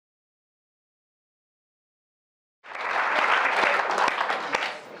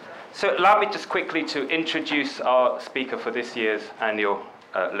So allow me just quickly to introduce our speaker for this year's annual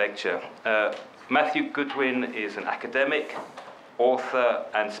lecture. Matthew Goodwin is an academic, author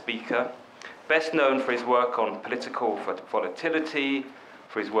and speaker, best known for his work on political volatility,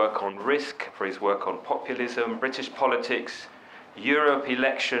 for his work on risk, for his work on populism, British politics, Europe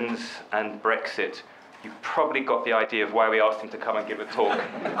elections and Brexit. You've probably got the idea of why we asked him to come and give a talk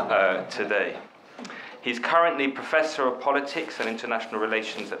today. He's currently Professor of Politics and International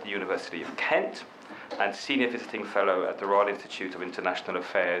Relations at the University of Kent and Senior Visiting Fellow at the Royal Institute of International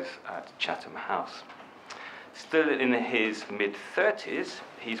Affairs at Chatham House. Still in his mid-30s,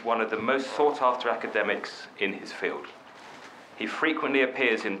 he's one of the most sought-after academics in his field. He frequently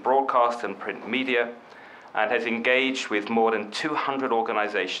appears in broadcast and print media and has engaged with more than 200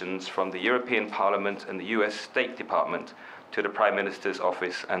 organizations from the European Parliament and the US State Department to the Prime Minister's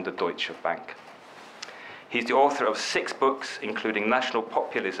office and the Deutsche Bank. He's the author of 6 books, including National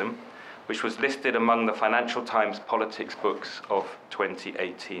Populism, which was listed among the Financial Times Politics books of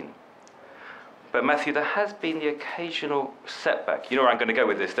 2018. But Matthew, there has been the occasional setback. You know where I'm going to go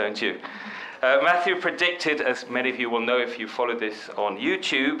with this, don't you? Matthew predicted, as many of you will know if you follow this on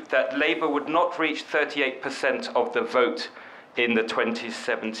YouTube, that Labour would not reach 38% of the vote in the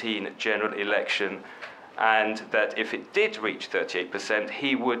 2017 general election, and that if it did reach 38%,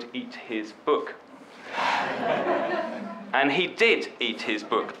 he would eat his book. And he did eat his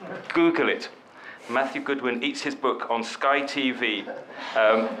book. Google it. Matthew Goodwin eats his book on Sky TV,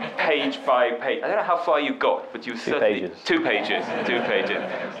 page by page. I don't know how far you got, but you certainly... 2 pages. 2 pages.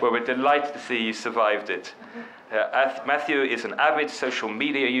 Well, we're delighted to see you survived it. Matthew is an avid social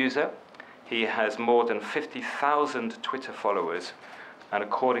media user. He has more than 50,000 Twitter followers. And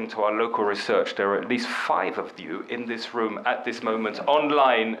according to our local research, there are at least 5 of you in this room at this moment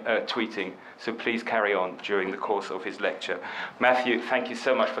online tweeting. So please carry on during the course of his lecture. Matthew, thank you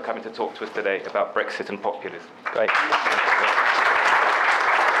so much for coming to talk to us today about Brexit and populism. Great.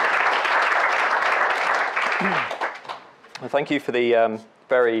 Well, thank you for the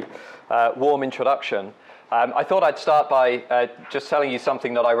very warm introduction. I thought I'd start by just telling you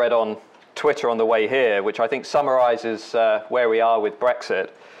something that I read on Twitter on the way here, which I think summarizes where we are with Brexit.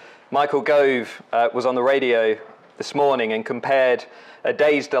 Michael Gove was on the radio this morning and compared a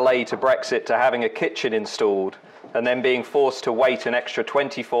day's delay to Brexit to having a kitchen installed and then being forced to wait an extra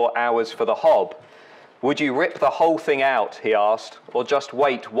 24 hours for the hob. Would you rip the whole thing out, he asked, or just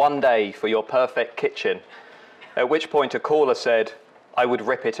wait 1 day for your perfect kitchen? At which point a caller said, I would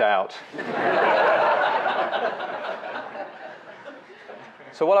rip it out.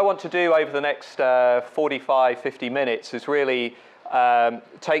 So what I want to do over the next 45, 50 minutes is really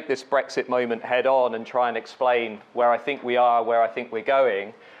take this Brexit moment head on and try and explain where I think we are, where I think we're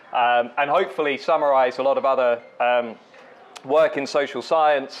going, and hopefully summarize a lot of other work in social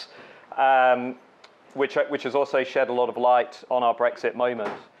science, which has also shed a lot of light on our Brexit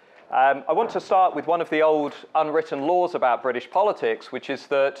moment. I want to start with one of the old unwritten laws about British politics, which is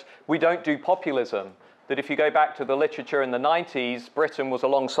that we don't do populism. That if you go back to the literature in the 90s, Britain was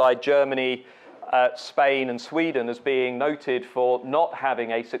alongside Germany, Spain and Sweden as being noted for not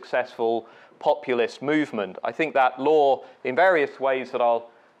having a successful populist movement. I think that law, in various ways that I'll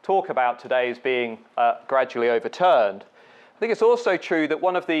talk about today, is being gradually overturned. I think it's also true that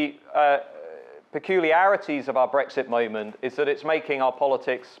one of the peculiarities of our Brexit moment is that it's making our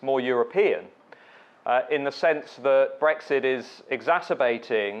politics more European, in the sense that Brexit is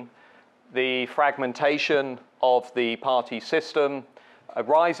exacerbating the fragmentation of the party system, a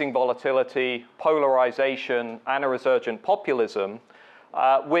rising volatility, polarization, and a resurgent populism,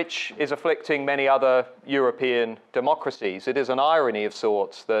 which is afflicting many other European democracies. It is an irony of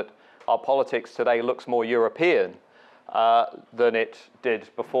sorts that our politics today looks more European than it did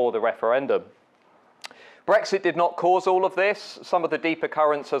before the referendum. Brexit did not cause all of this. Some of the deeper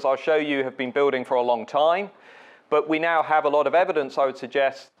currents, as I'll show you, have been building for a long time. But we now have a lot of evidence, I would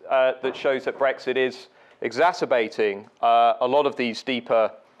suggest, that shows that Brexit is exacerbating a lot of these deeper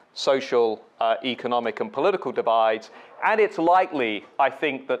social, economic and political divides. And it's likely, I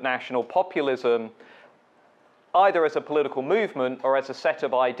think, that national populism, either as a political movement or as a set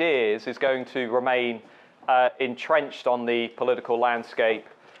of ideas, is going to remain entrenched on the political landscape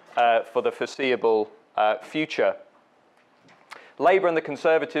for the foreseeable future. Labour and the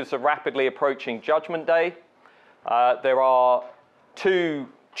Conservatives are rapidly approaching Judgment Day. There are 2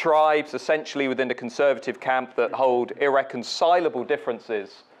 tribes, essentially, within the Conservative camp that hold irreconcilable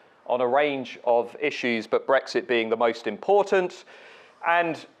differences on a range of issues, but Brexit being the most important.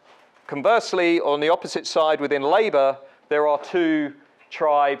 And conversely, on the opposite side within Labour, there are 2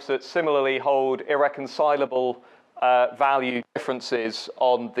 tribes that similarly hold irreconcilable value differences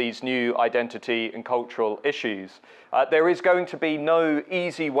on these new identity and cultural issues. There is going to be no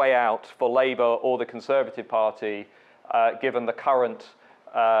easy way out for Labour or the Conservative Party, given the current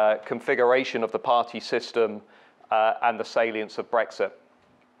configuration of the party system and the salience of Brexit.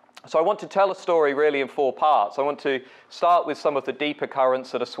 So I want to tell a story really in 4 parts. I want to start with some of the deeper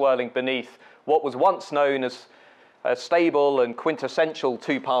currents that are swirling beneath what was once known as a stable and quintessential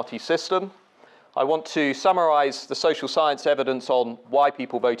two-party system. I want to summarise the social science evidence on why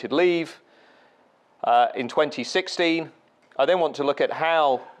people voted Leave in 2016. I then want to look at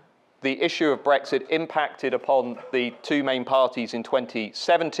how the issue of Brexit impacted upon the 2 main parties in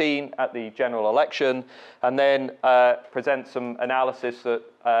 2017 at the general election, and then present some analysis that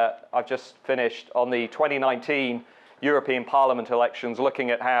I've just finished on the 2019 European Parliament elections,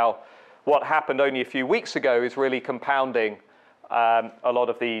 looking at how what happened only a few weeks ago is really compounding a lot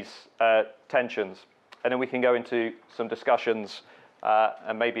of these tensions. And then we can go into some discussions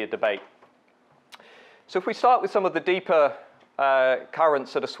and maybe a debate. So if we start with some of the deeper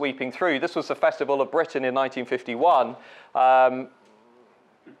currents that are sweeping through, this was the Festival of Britain in 1951.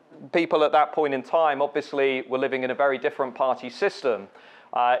 People at that point in time obviously were living in a very different party system.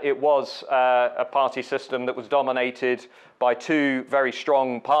 It was a party system that was dominated by 2 very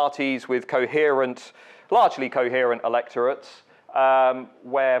strong parties with coherent, largely coherent electorates,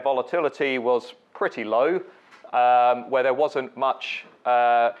 where volatility was pretty low, where there wasn't much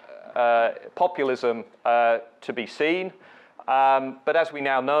populism to be seen. But as we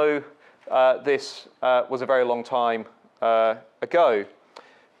now know, this was a very long time ago.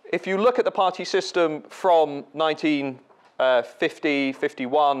 If you look at the party system from 1950,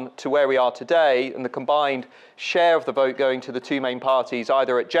 51 to where we are today, and the combined share of the vote going to the 2 main parties,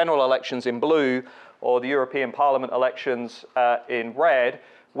 either at general elections in blue or the European Parliament elections in red,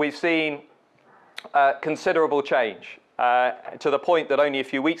 we've seen considerable change, to the point that only a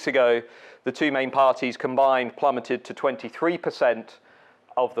few weeks ago, the 2 main parties combined plummeted to 23%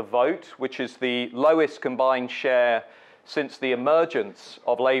 of the vote, which is the lowest combined share since the emergence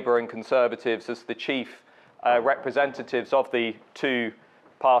of Labour and Conservatives as the chief representatives of the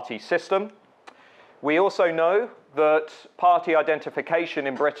 2-party system. We also know that party identification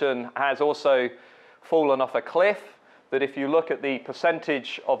in Britain has also fallen off a cliff, that if you look at the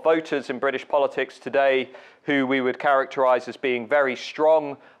percentage of voters in British politics today who we would characterise as being very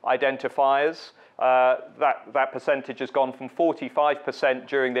strong identifiers, that percentage has gone from 45%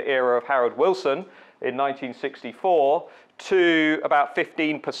 during the era of Harold Wilson in 1964 to about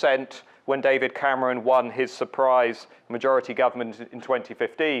 15% when David Cameron won his surprise majority government in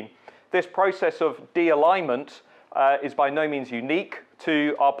 2015. This process of de-alignment is by no means unique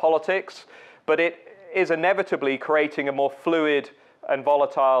to our politics, but it is inevitably creating a more fluid and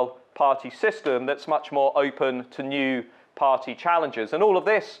volatile party system that's much more open to new party challenges. And all of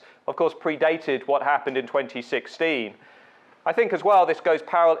this, of course, predated what happened in 2016. I think as well this goes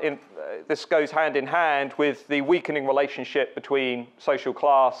hand in hand with the weakening relationship between social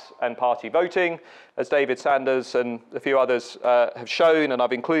class and party voting, as David Sanders and a few others have shown, and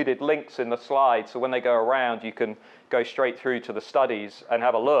I've included links in the slides, so when they go around you can go straight through to the studies and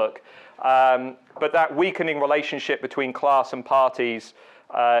have a look. But that weakening relationship between class and parties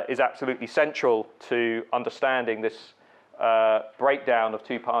is absolutely central to understanding this breakdown of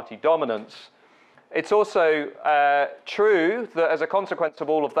 2-party dominance. It's also true that as a consequence of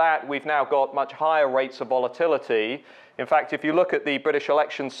all of that, we've now got much higher rates of volatility. In fact, if you look at the British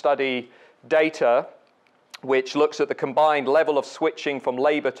election study data, which looks at the combined level of switching from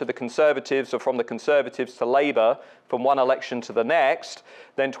Labour to the Conservatives or from the Conservatives to Labour from one election to the next,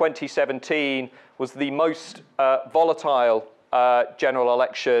 then 2017 was the most volatile general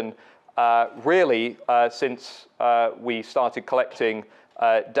election really since we started collecting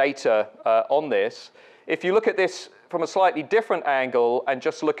data on this. If you look at this from a slightly different angle and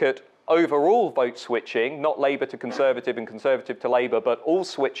just look at overall vote switching, not Labour to Conservative and Conservative to Labour, but all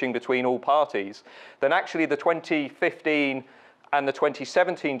switching between all parties, then actually the 2015 and the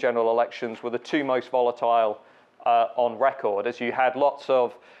 2017 general elections were the 2 most volatile on record, as you had lots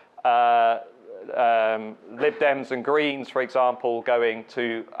of Lib Dems and Greens, for example, going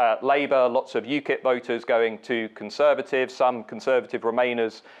to Labour, lots of UKIP voters going to Conservative, some Conservative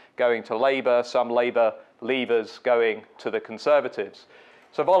Remainers going to Labour, some Labour Leavers going to the Conservatives.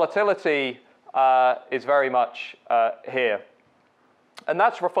 So volatility is very much here. And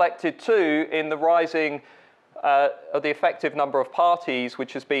that's reflected too in the rising of the effective number of parties,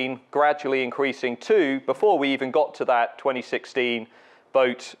 which has been gradually increasing too, before we even got to that 2016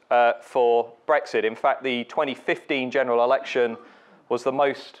 vote for Brexit. In fact, the 2015 general election was the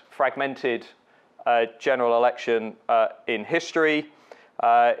most fragmented general election in history.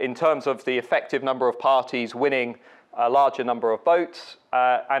 In terms of the effective number of parties winning a larger number of votes,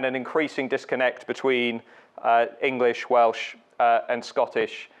 and an increasing disconnect between English, Welsh, and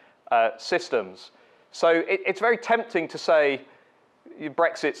Scottish systems. So it's very tempting to say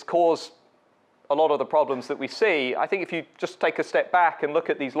Brexit's caused a lot of the problems that we see. I think if you just take a step back and look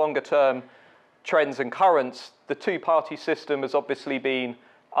at these longer term trends and currents, the two-party system has obviously been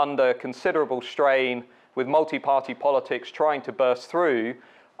under considerable strain with multi-party politics trying to burst through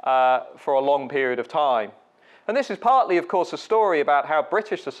for a long period of time. And this is partly, of course, a story about how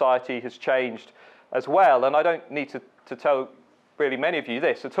British society has changed as well. And I don't need to tell really many of you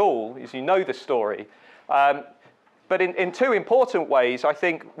this at all, as you know this story. But in two important ways, I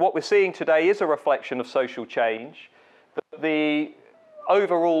think what we're seeing today is a reflection of social change. The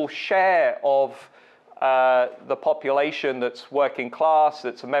overall share of the population that's working class,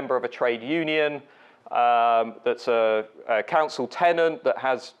 that's a member of a trade union, that's a council tenant, that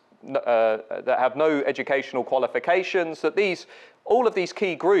have no educational qualifications, that all of these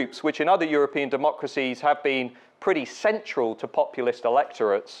key groups, which in other European democracies have been pretty central to populist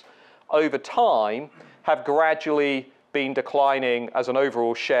electorates, over time have gradually been declining as an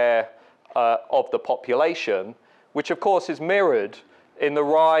overall share of the population, which of course is mirrored in the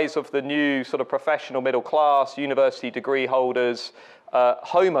rise of the new sort of professional middle class, university degree holders,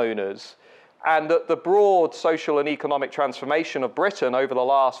 homeowners, and that the broad social and economic transformation of Britain over the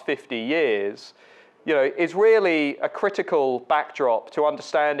last 50 years, is really a critical backdrop to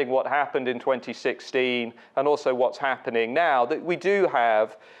understanding what happened in 2016 and also what's happening now. That we do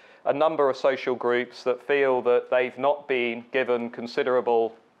have a number of social groups that feel that they've not been given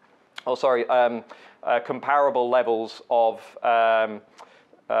comparable levels of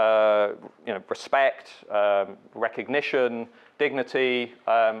respect, recognition, dignity,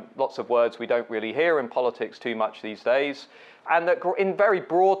 lots of words we don't really hear in politics too much these days, and that in very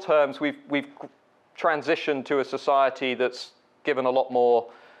broad terms we've transitioned to a society that's given a lot more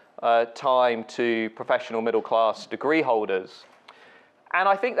time to professional middle class degree holders. And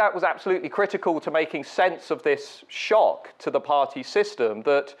I think that was absolutely critical to making sense of this shock to the party system,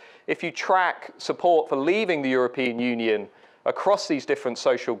 that if you track support for leaving the European Union across these different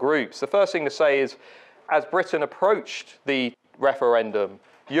social groups, the first thing to say is, as Britain approached the referendum,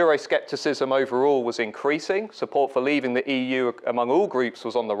 Euroscepticism overall was increasing. Support for leaving the EU among all groups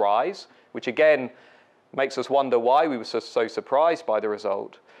was on the rise, which again makes us wonder why we were so surprised by the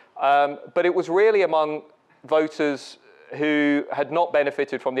result. But it was really among voters who had not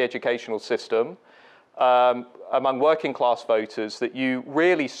benefited from the educational system, among working class voters, that you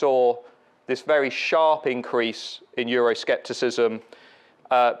really saw this very sharp increase in Euroscepticism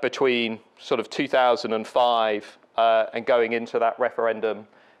between sort of 2005 and going into that referendum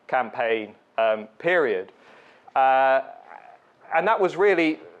campaign period. And that was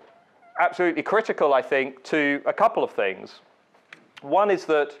really absolutely critical, I think, to a couple of things. One is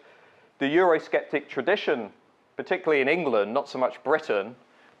that the Eurosceptic tradition, particularly in England, not so much Britain,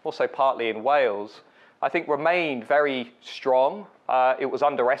 also partly in Wales, I think remained very strong. It was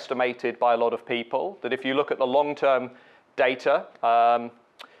underestimated by a lot of people, that if you look at the long-term data,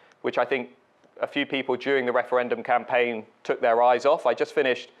 which I think a few people during the referendum campaign took their eyes off. I just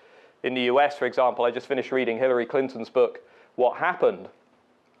finished, in the US, for example, I just finished reading Hillary Clinton's book, What Happened?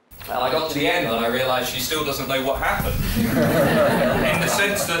 And I got to the end and I realized she still doesn't know what happened. In the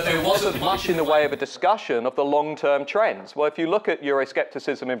sense that there wasn't much in the way of a discussion of the long-term trends. Well, if you look at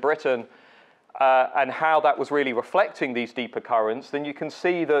Euroscepticism in Britain and how that was really reflecting these deeper currents, then you can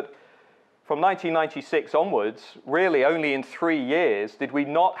see that from 1996 onwards, really only in 3 years did we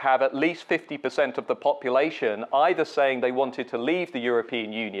not have at least 50% of the population either saying they wanted to leave the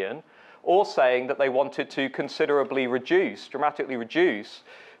European Union or saying that they wanted to considerably reduce, dramatically reduce,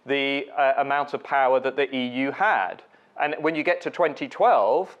 the amount of power that the EU had. And when you get to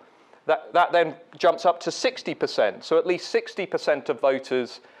 2012, that then jumps up to 60%. So at least 60% of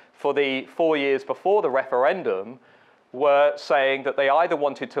voters for the 4 years before the referendum were saying that they either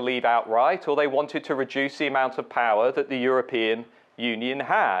wanted to leave outright or they wanted to reduce the amount of power that the European Union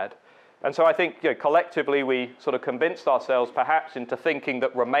had. And so I think collectively we sort of convinced ourselves perhaps into thinking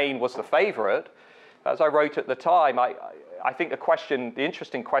that Remain was the favourite. As I wrote at the time, I think the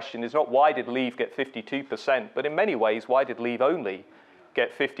interesting question is not why did Leave get 52%, but in many ways, why did Leave only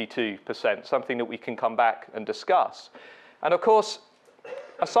get 52%, something that we can come back and discuss. And of course,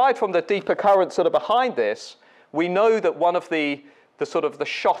 aside from the deeper currents that are behind this, we know that one of the sort of the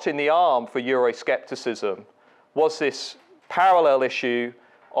shot in the arm for Euroscepticism was this parallel issue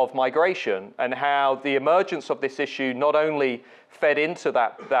of migration and how the emergence of this issue not only fed into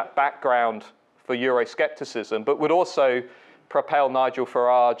that background for Euroscepticism, but would also propel Nigel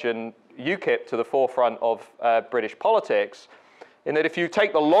Farage and UKIP to the forefront of British politics, in that if you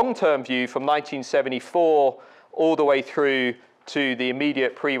take the long-term view from 1974 all the way through to the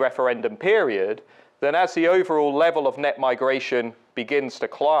immediate pre-referendum period, then as the overall level of net migration begins to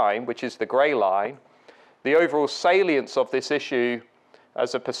climb, which is the grey line, the overall salience of this issue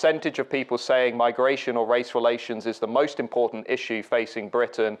as a percentage of people saying migration or race relations is the most important issue facing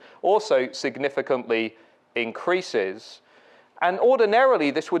Britain also significantly increases. And ordinarily,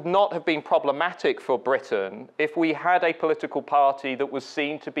 this would not have been problematic for Britain if we had a political party that was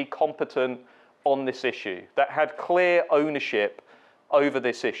seen to be competent on this issue, that had clear ownership over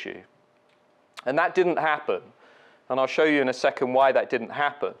this issue. And that didn't happen. And I'll show you in a second why that didn't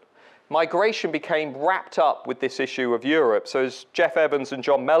happen. Migration became wrapped up with this issue of Europe. So as Jeff Evans and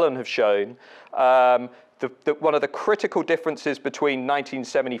John Mellon have shown, one of the critical differences between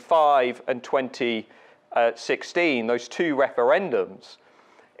 1975 and 2016, those two referendums,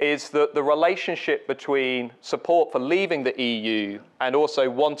 is that the relationship between support for leaving the EU and also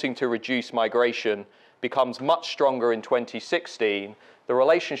wanting to reduce migration becomes much stronger in 2016. The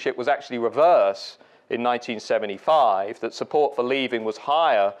relationship was actually reverse in 1975, that support for leaving was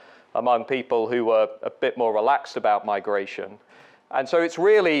higher among people who were a bit more relaxed about migration. And so it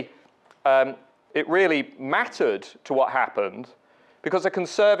really mattered to what happened, because the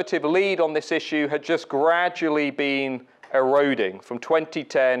Conservative lead on this issue had just gradually been eroding from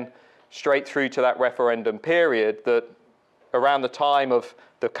 2010 straight through to that referendum period, that around the time of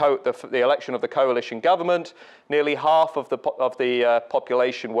the election of the coalition government, nearly half of the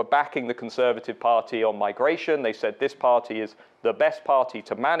population were backing the Conservative Party on migration. They said this party is the best party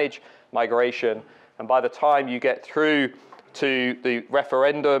to manage migration. And by the time you get through to the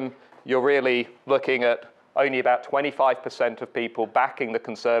referendum, you're really looking at only about 25% of people backing the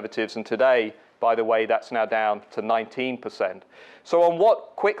Conservatives. And today, by the way, that's now down to 19%. So on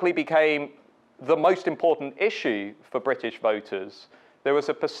what quickly became the most important issue for British voters, there was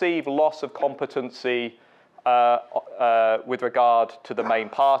a perceived loss of competency with regard to the main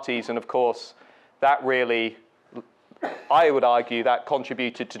parties. And of course, that really, I would argue, that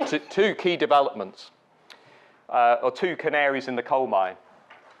contributed to two key developments, or two canaries in the coal mine.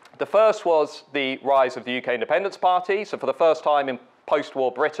 The first was the rise of the UK Independence Party. So for the first time in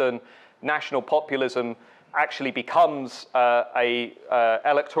post-war Britain, national populism actually becomes a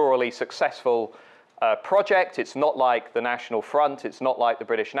electorally successful project. It's not like the National Front. It's not like the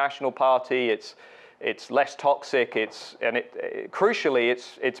British National Party. It's less toxic.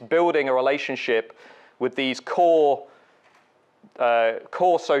 Crucially, it's building a relationship with these core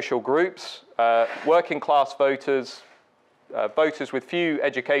social groups, working class voters, voters with few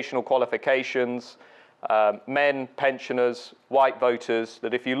educational qualifications, men, pensioners, white voters,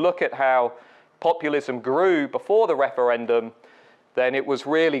 that if you look at how populism grew before the referendum, then it was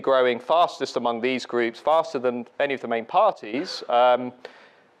really growing fastest among these groups, faster than any of the main parties,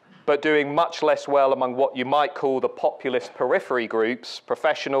 but doing much less well among what you might call the populist periphery groups,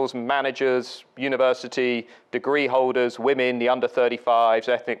 professionals, managers, university degree holders, women, the under 35s,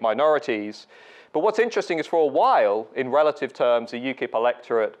 ethnic minorities. But what's interesting is for a while, in relative terms, the UKIP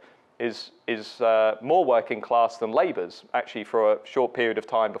electorate is more working class than Labour's, actually for a short period of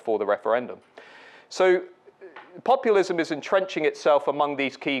time before the referendum. So populism is entrenching itself among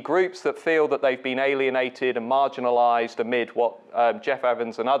these key groups that feel that they've been alienated and marginalised amid what Jeff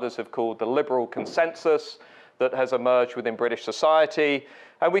Evans and others have called the liberal consensus that has emerged within British society.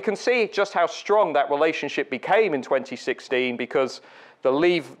 And we can see just how strong that relationship became in 2016, because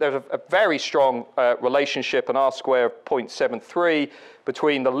there's a very strong relationship, an R-square of 0.73,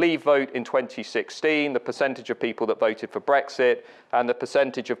 between the Leave vote in 2016, the percentage of people that voted for Brexit, and the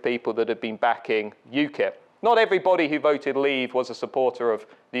percentage of people that had been backing UKIP. Not everybody who voted Leave was a supporter of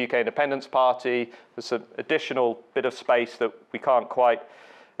the UK Independence Party. There's an additional bit of space that we can't quite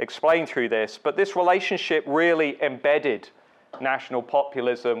explain through this. But this relationship really embedded national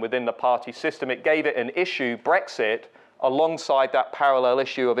populism within the party system. It gave it an issue, Brexit, alongside that parallel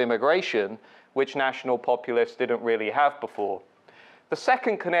issue of immigration, which national populists didn't really have before. The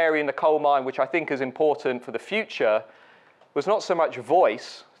second canary in the coal mine, which I think is important for the future, was not so much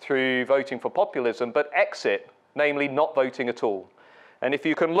voice through voting for populism, but exit, namely not voting at all. And if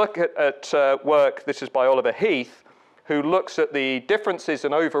you can look at work, this is by Oliver Heath, who looks at the differences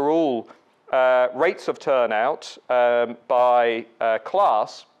in overall rates of turnout by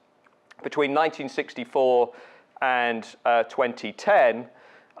class between 1964 and 2010,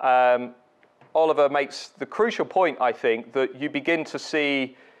 Oliver makes the crucial point, I think, that you begin to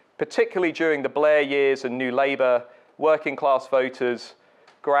see, particularly during the Blair years and New Labour, working class voters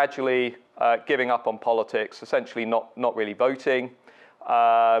gradually giving up on politics, essentially not really voting,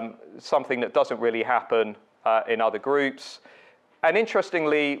 something that doesn't really happen in other groups. And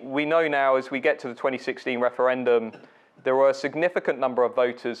interestingly, we know now as we get to the 2016 referendum, there were a significant number of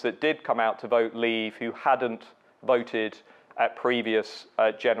voters that did come out to vote Leave who hadn't voted at previous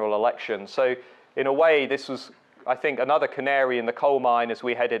general elections. So in a way, this was, I think, another canary in the coal mine as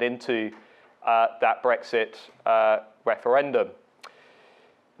we headed into that Brexit referendum.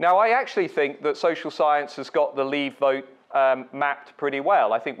 Now, I actually think that social science has got the Leave vote mapped pretty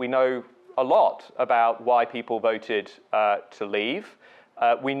well. I think we know a lot about why people voted to Leave.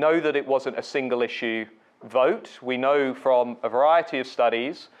 We know that it wasn't a single issue vote. We know from a variety of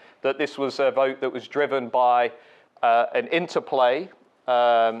studies that this was a vote that was driven by an interplay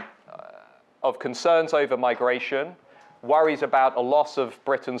of concerns over migration, worries about a loss of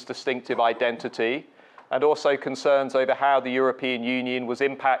Britain's distinctive identity, and also concerns over how the European Union was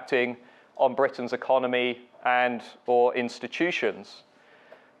impacting on Britain's economy and or institutions.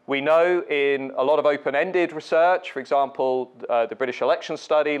 We know in a lot of open-ended research, for example, the British election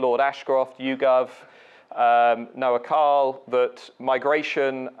study, Lord Ashcroft, YouGov, Noah Carl, that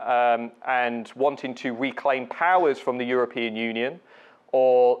migration and wanting to reclaim powers from the European Union,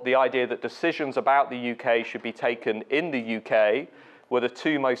 or the idea that decisions about the UK should be taken in the UK, were the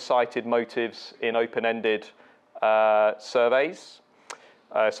two most cited motives in open-ended survey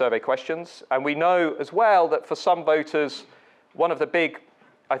questions. And we know as well that for some voters, one of the big,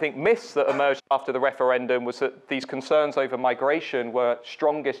 I think, myths that emerged after the referendum was that these concerns over migration were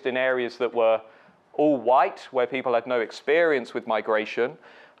strongest in areas that were all white, where people had no experience with migration.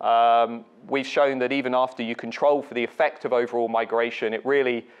 We've shown that even after you control for the effect of overall migration, it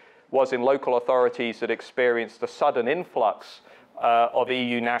really was in local authorities that experienced a sudden influx of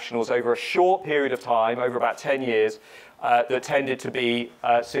EU nationals over a short period of time, over about 10 years, that tended to be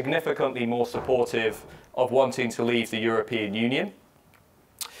significantly more supportive of wanting to leave the European Union.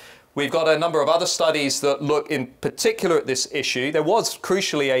 We've got a number of other studies that look in particular at this issue. There was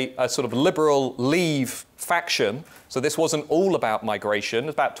crucially a sort of liberal Leave faction, so this wasn't all about migration.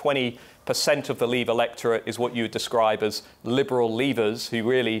 About 20% of the Leave electorate is what you would describe as liberal Leavers, who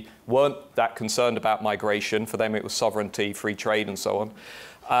really weren't that concerned about migration. For them it was sovereignty, free trade and so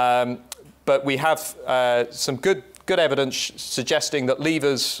on. But we have some good evidence suggesting that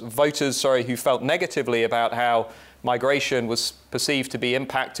voters who felt negatively about how migration was perceived to be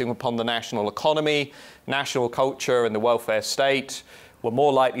impacting upon the national economy, national culture and the welfare state, were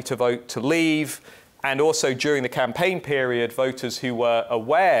more likely to vote to Leave. And also during the campaign period, voters who were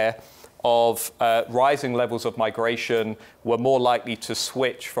aware of rising levels of migration were more likely to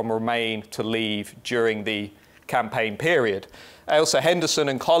switch from Remain to Leave during the campaign period. Elsa Henderson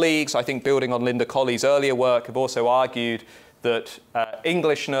and colleagues, I think building on Linda Colley's earlier work, have also argued that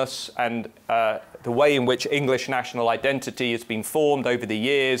Englishness and the way in which English national identity has been formed over the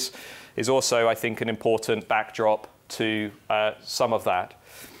years is also, I think, an important backdrop to some of that.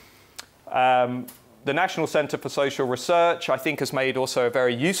 The National Centre for Social Research, I think, has made also a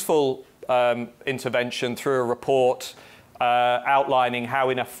very useful intervention through a report outlining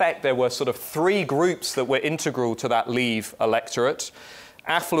how, in effect, there were sort of three groups that were integral to that Leave electorate.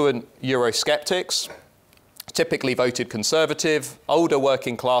 Affluent Eurosceptics, typically voted Conservative, older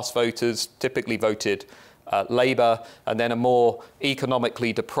working class voters typically voted Labour, and then a more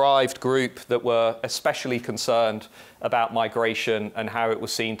economically deprived group that were especially concerned about migration and how it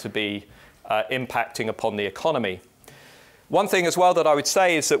was seen to be impacting upon the economy. One thing as well that I would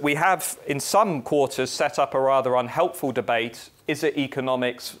say is that we have in some quarters set up a rather unhelpful debate. Is it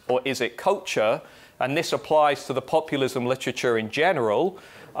economics or is it culture? And this applies to the populism literature in general.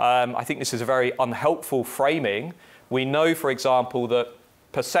 I think this is a very unhelpful framing. We know, for example, that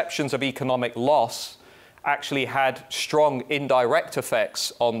perceptions of economic loss actually had strong indirect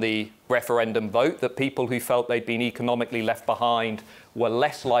effects on the referendum vote, that people who felt they'd been economically left behind were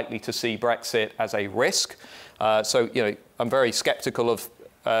less likely to see Brexit as a risk. So, I'm very skeptical of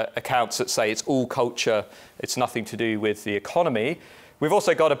accounts that say it's all culture, it's nothing to do with the economy. We've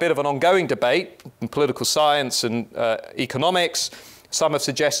also got a bit of an ongoing debate in political science and economics. Some have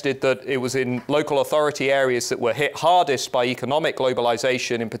suggested that it was in local authority areas that were hit hardest by economic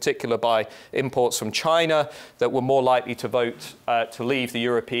globalization, in particular by imports from China, that were more likely to vote to leave the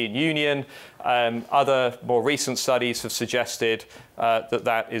European Union. Other more recent studies have suggested that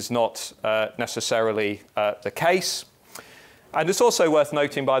that is not necessarily the case. And it's also worth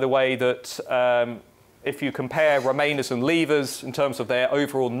noting, by the way, that if you compare Remainers and Leavers in terms of their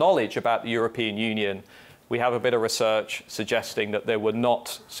overall knowledge about the European Union, we have a bit of research suggesting that there were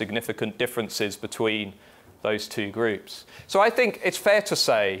not significant differences between those two groups. So I think it's fair to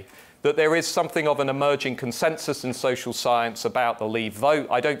say that there is something of an emerging consensus in social science about the Leave vote.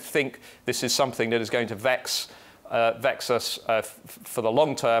 I don't think this is something that is going to vex us for the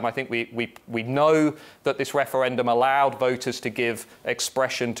long term. I think we know that this referendum allowed voters to give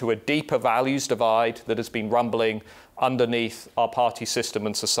expression to a deeper values divide that has been rumbling underneath our party system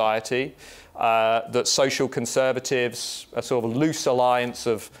and society, that social conservatives, a sort of loose alliance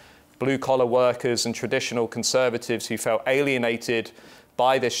of blue-collar workers and traditional conservatives who felt alienated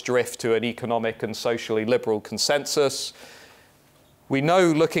by this drift to an economic and socially liberal consensus. We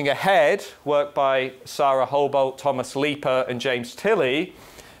know, looking ahead, work by Sarah Holbolt, Thomas Leaper and James Tilley,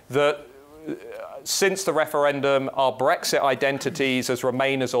 that since the referendum, our Brexit identities as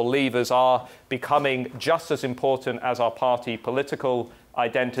Remainers or Leavers are becoming just as important as our party political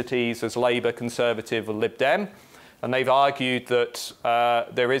identities as Labour, Conservative or Lib Dem. And they've argued that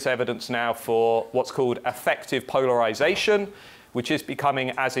there is evidence now for what's called affective polarisation, which is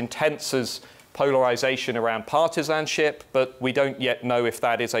becoming as intense as polarisation around partisanship, but we don't yet know if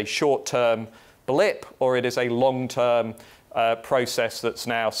that is a short-term blip or it is a long-term process that's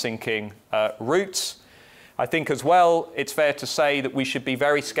now sinking roots. I think as well, it's fair to say that we should be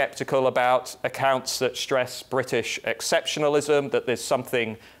very sceptical about accounts that stress British exceptionalism, that there's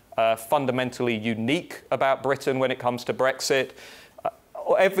something fundamentally unique about Britain when it comes to Brexit.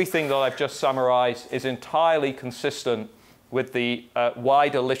 Everything that I've just summarised is entirely consistent with the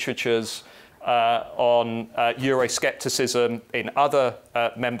wider literatures on Euroscepticism in other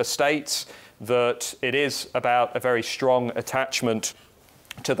member states, that it is about a very strong attachment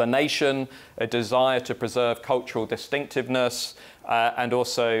to the nation, a desire to preserve cultural distinctiveness, and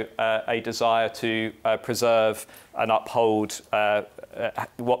also a desire to preserve and uphold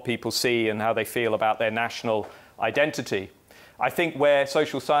what people see and how they feel about their national identity. I think where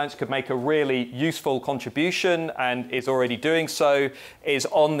social science could make a really useful contribution, and is already doing so, is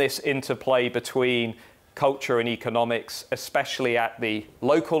on this interplay between culture and economics, especially at the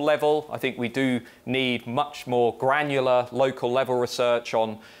local level. I think we do need much more granular local level research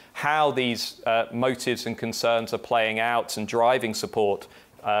on how these motives and concerns are playing out and driving support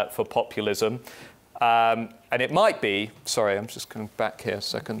for populism. And it might be, sorry, I'm just going back here a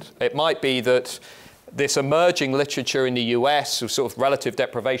second. It might be that this emerging literature in the US of sort of relative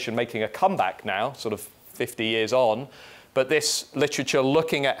deprivation making a comeback now, sort of 50 years on, but this literature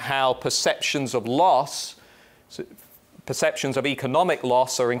looking at how perceptions of loss, perceptions of economic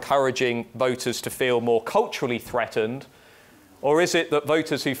loss are encouraging voters to feel more culturally threatened, or is it that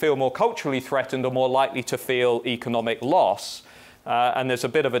voters who feel more culturally threatened are more likely to feel economic loss? And there's a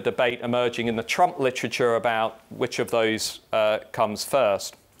bit of a debate emerging in the Trump literature about which of those comes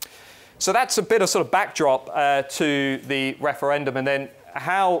first. So that's a bit of sort of backdrop to the referendum, and then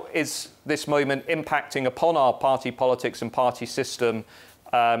how is this moment impacting upon our party politics and party system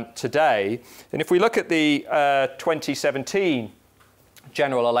today? And if we look at the 2017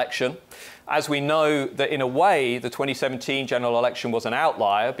 general election, as we know that in a way the 2017 general election was an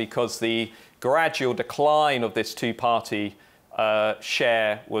outlier because the gradual decline of this two-party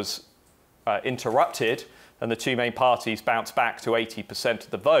share was interrupted and the two main parties bounced back to 80%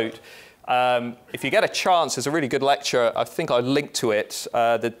 of the vote. If you get a chance, there's a really good lecture, I think I linked to it,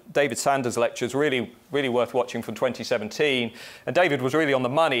 the David Sanders lecture is really worth watching from 2017. And David was really on the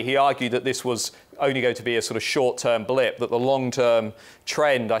money. He argued that this was only going to be a sort of short-term blip, that the long-term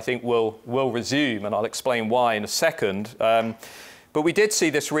trend, I think, will resume, and I'll explain why in a second. But we did see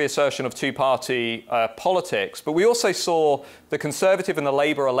this reassertion of two-party politics, but we also saw the Conservative and the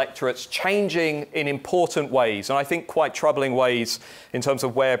Labour electorates changing in important ways, and I think quite troubling ways in terms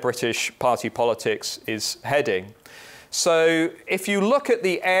of where British party politics is heading. So if you look at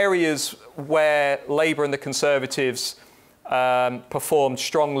the areas where Labour and the Conservatives performed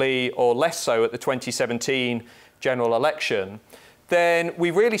strongly or less so at the 2017 general election, then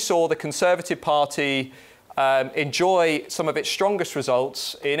we really saw the Conservative Party enjoy some of its strongest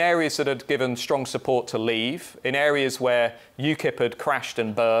results in areas that had given strong support to Leave, in areas where UKIP had crashed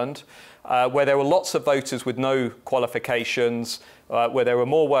and burned, where there were lots of voters with no qualifications, where there were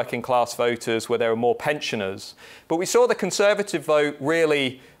more working class voters, where there were more pensioners. But we saw the Conservative vote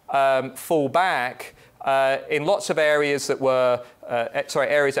really fall back in lots of areas that were,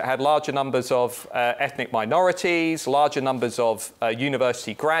 areas that had larger numbers of ethnic minorities, larger numbers of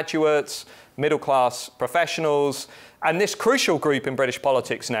university graduates, middle-class professionals, and this crucial group in British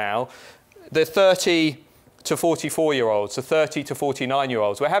politics now, the 30 to 44-year-olds, the 30 to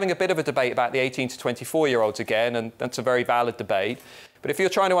 49-year-olds. We're having a bit of a debate about the 18 to 24-year-olds again, and that's a very valid debate. But if you're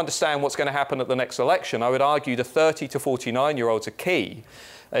trying to understand what's going to happen at the next election, I would argue the 30 to 49-year-olds are key.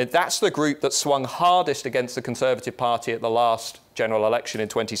 That's the group that swung hardest against the Conservative Party at the last general election in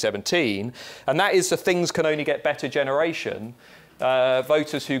 2017. And that is the things can only get better generation.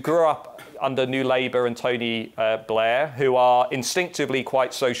 Voters who grew up under New Labour and Tony Blair, who are instinctively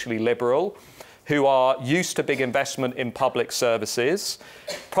quite socially liberal, who are used to big investment in public services,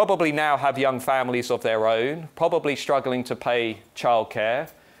 probably now have young families of their own, probably struggling to pay childcare,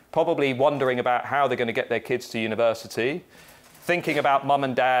 probably wondering about how they're going to get their kids to university, thinking about mum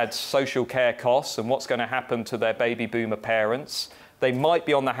and dad's social care costs and what's going to happen to their baby boomer parents. They might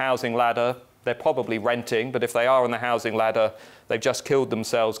be on the housing ladder. They're probably renting, but if they are on the housing ladder, they've just killed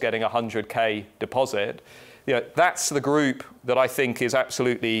themselves getting a 100K deposit. You know, that's the group that I think is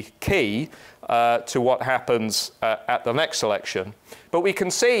absolutely key to what happens at the next election. But we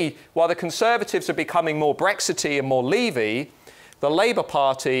can see, while the Conservatives are becoming more Brexity and more Leavey, the Labour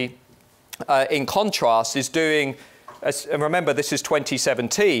Party, in contrast, is doing, and remember this is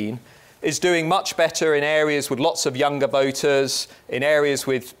 2017, is doing much better in areas with lots of younger voters, in areas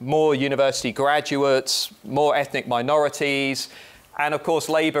with more university graduates, more ethnic minorities. And of course,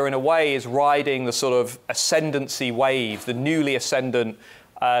 Labour, in a way, is riding the sort of ascendancy wave, the newly ascendant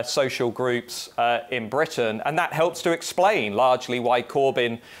social groups in Britain. And that helps to explain largely why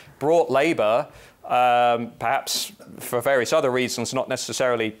Corbyn brought Labour, perhaps for various other reasons, not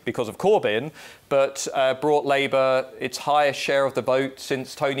necessarily because of Corbyn, but brought Labour its highest share of the vote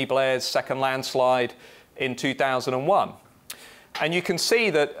since Tony Blair's second landslide in 2001. And you can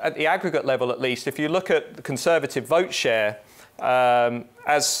see that at the aggregate level, at least, if you look at the Conservative vote share,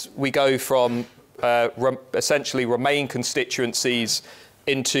 as we go from essentially Remain constituencies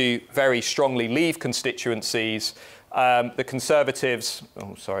into very strongly Leave constituencies, the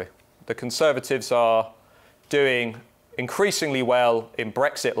Conservatives are doing increasingly well in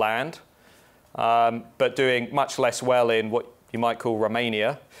Brexit land, but doing much less well in what you might call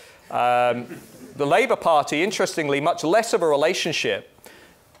Romania. The Labour Party, interestingly, much less of a relationship.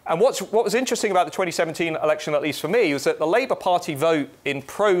 And what was interesting about the 2017 election, at least for me, was that the Labour Party vote in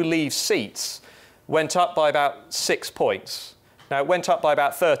pro-Leave seats went up by about 6 points. Now, it went up by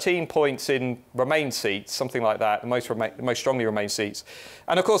about 13 points in Remain seats, something like that, the most strongly Remain seats.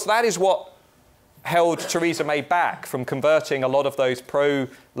 And of course, that is what held Theresa May back from converting a lot of those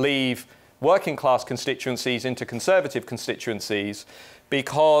pro-Leave working class constituencies into Conservative constituencies,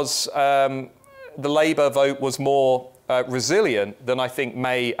 because the Labour vote was more resilient than I think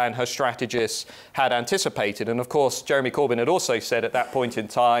May and her strategists had anticipated. And of course, Jeremy Corbyn had also said at that point in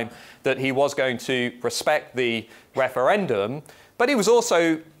time that he was going to respect the referendum, but he was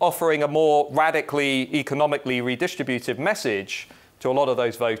also offering a more radically economically redistributive message to a lot of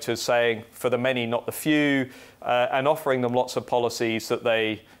those voters, saying, for the many, not the few, and offering them lots of policies that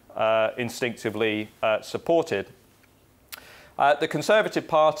they instinctively supported. The Conservative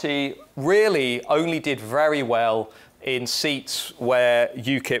Party really only did very well in seats where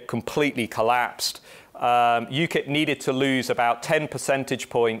UKIP completely collapsed. UKIP needed to lose about 10 percentage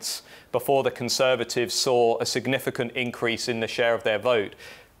points before the Conservatives saw a significant increase in the share of their vote.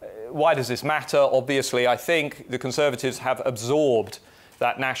 Why does this matter? Obviously, I think the Conservatives have absorbed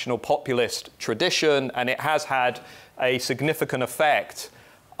that national populist tradition, and it has had a significant effect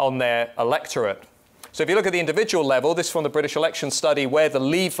on their electorate. So if you look at the individual level, this is from the British election study where the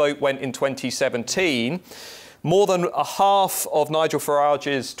Leave vote went in 2017. More than a half of Nigel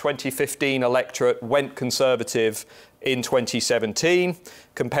Farage's 2015 electorate went Conservative in 2017,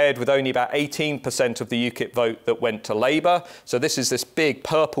 compared with only about 18% of the UKIP vote that went to Labour. So this is this big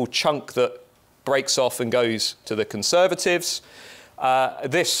purple chunk that breaks off and goes to the Conservatives.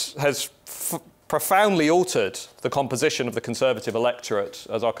 This has profoundly altered the composition of the Conservative electorate,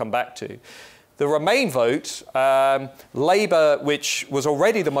 as I'll come back to. The Remain vote, Labour, which was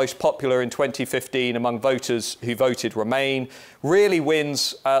already the most popular in 2015 among voters who voted Remain, really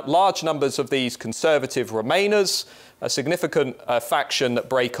wins large numbers of these Conservative Remainers, a significant faction that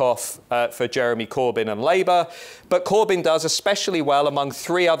break off for Jeremy Corbyn and Labour. But Corbyn does especially well among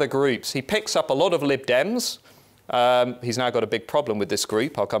three other groups. He picks up a lot of Lib Dems. He's now got a big problem with this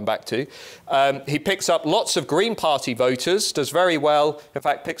group, I'll come back to. He picks up lots of Green Party voters, does very well, in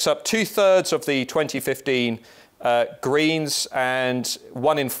fact, picks up 2/3 of the 2015 Greens and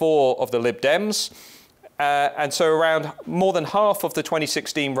 1 in 4 of the Lib Dems. And so around more than half of the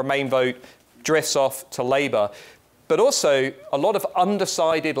 2016 Remain vote drifts off to Labour. But also a lot of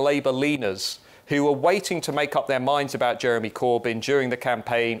undecided Labour leaners who were waiting to make up their minds about Jeremy Corbyn during the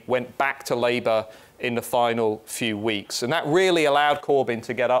campaign went back to Labour in the final few weeks. And that really allowed Corbyn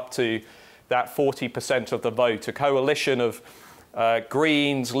to get up to that 40% of the vote, a coalition of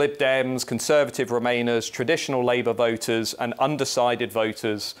Greens, Lib Dems, Conservative Remainers, traditional Labour voters, and undecided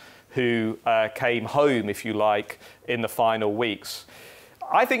voters who came home, if you like, in the final weeks.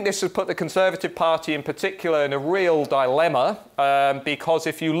 I think this has put the Conservative Party in particular in a real dilemma, because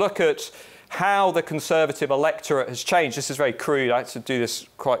if you look at how the Conservative electorate has changed, this is very crude, I had to do this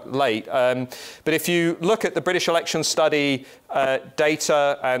quite late, but if you look at the British election study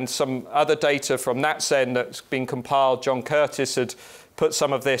data and some other data from NatSen that's been compiled, John Curtis had put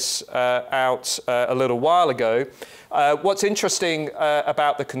some of this out a little while ago. What's interesting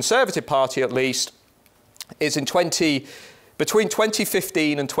about the Conservative Party, at least, is between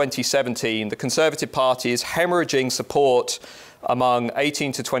 2015 and 2017, the Conservative Party is hemorrhaging support among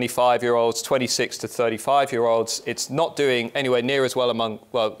 18 to 25-year-olds, 26 to 35-year-olds. It's not doing anywhere near as well among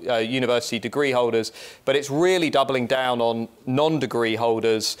university degree holders, but it's really doubling down on non-degree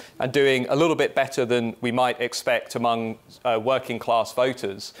holders and doing a little bit better than we might expect among working class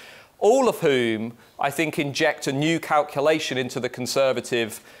voters, all of whom I think inject a new calculation into the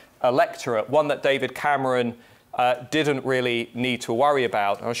Conservative electorate, one that David Cameron didn't really need to worry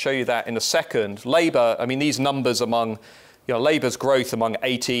about. I'll show you that in a second. Labour, I mean, these numbers among Labour's growth among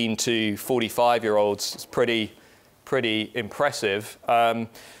 18 to 45-year-olds is pretty impressive.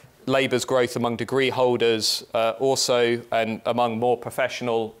 Labour's growth among degree holders also, and among more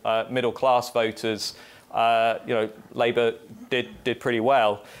professional middle-class voters, Labour did pretty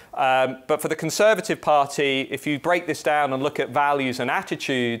well. But for the Conservative Party, if you break this down and look at values and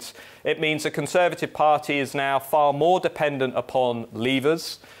attitudes, it means the Conservative Party is now far more dependent upon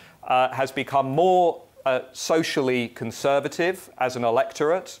leavers, has become more socially conservative as an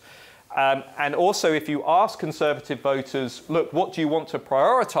electorate. And also, if you ask Conservative voters, look, what do you want to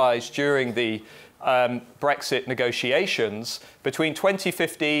prioritise during the Brexit negotiations? Between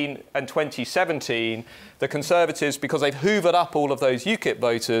 2015 and 2017, the Conservatives, because they've hoovered up all of those UKIP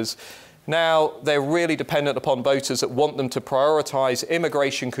voters, now they're really dependent upon voters that want them to prioritise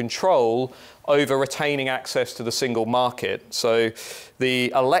immigration control over retaining access to the single market. So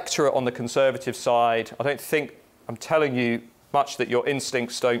the electorate on the Conservative side, I don't think I'm telling you much that your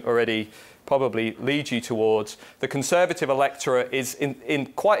instincts don't already probably lead you towards. The Conservative electorate is in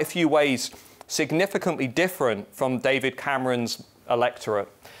quite a few ways significantly different from David Cameron's electorate.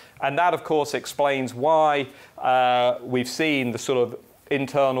 And that, of course, explains why we've seen the sort of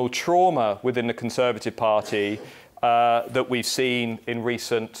internal trauma within the Conservative Party that we've seen in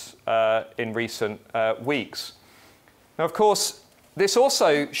recent weeks. Now, of course, this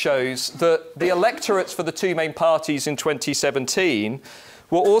also shows that the electorates for the two main parties in 2017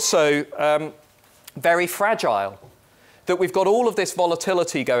 were also very fragile. That we've got all of this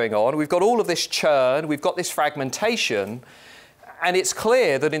volatility going on, we've got all of this churn, we've got this fragmentation, and it's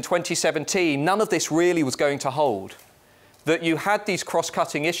clear that in 2017 none of this really was going to hold. That you had these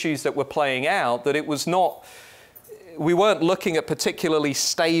cross-cutting issues that were playing out, that it was not, we weren't looking at particularly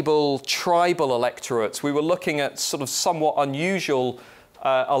stable tribal electorates. We were looking at sort of somewhat unusual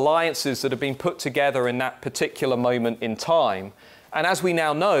alliances that have been put together in that particular moment in time. And as we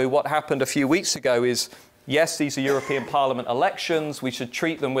now know, what happened a few weeks ago is, yes, these are European Parliament elections. We should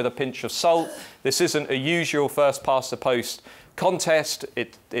treat them with a pinch of salt. This isn't a usual first-past-the-post contest.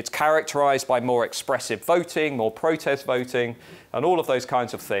 It's characterised by more expressive voting, more protest voting, and all of those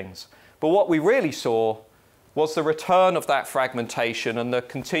kinds of things. But what we really saw was the return of that fragmentation and the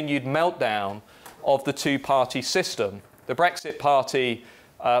continued meltdown of the two-party system. The Brexit Party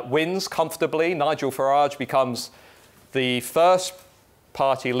wins comfortably. Nigel Farage becomes the first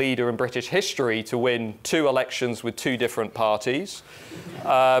party leader in British history to win 2 elections with 2 different parties.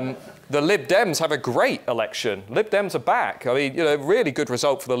 The Lib Dems have a great election. Lib Dems are back. I mean, really good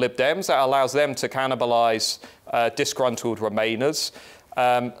result for the Lib Dems. That allows them to cannibalise disgruntled Remainers.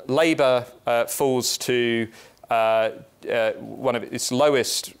 Labour falls to one of its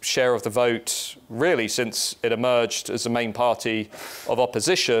lowest share of the vote, really, since it emerged as the main party of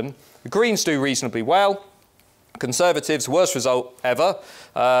opposition. The Greens do reasonably well. Conservatives, worst result ever.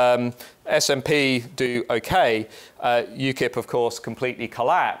 SNP do OK. UKIP, of course, completely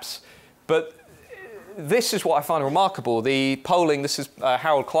collapse. But this is what I find remarkable. The polling, this is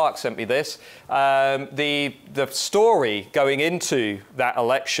Harold Clark sent me this. The story going into that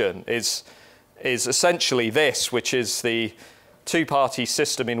election is essentially this, which is the two-party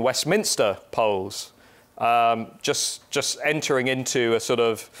system in Westminster polls, just entering into a sort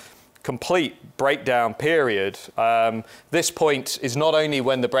of complete breakdown period. This point is not only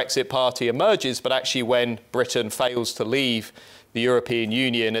when the Brexit Party emerges, but actually when Britain fails to leave the European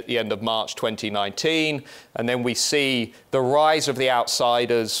Union at the end of March 2019. And then we see the rise of the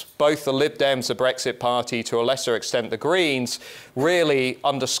outsiders, both the Lib Dems, the Brexit Party, to a lesser extent the Greens, really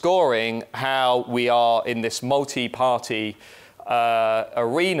underscoring how we are in this multi-party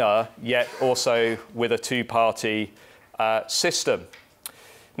arena, yet also with a two-party system.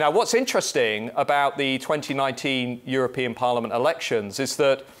 Now, what's interesting about the 2019 European Parliament elections is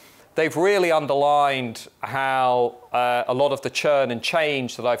that they've really underlined how a lot of the churn and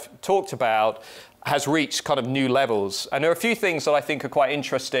change that I've talked about has reached kind of new levels. And there are a few things that I think are quite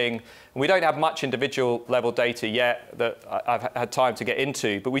interesting. We don't have much individual level data yet that I've had time to get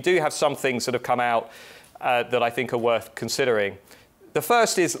into, but we do have some things that have come out that I think are worth considering. The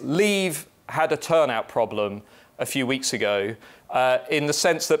first is Leave had a turnout problem a few weeks ago, in the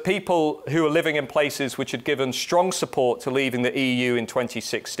sense that people who are living in places which had given strong support to leaving the EU in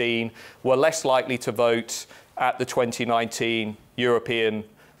 2016 were less likely to vote at the 2019 European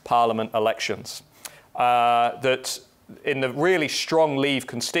Parliament elections. That in the really strong Leave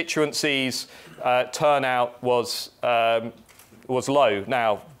constituencies, turnout was low.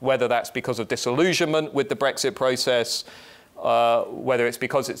 Now, whether that's because of disillusionment with the Brexit process, whether it's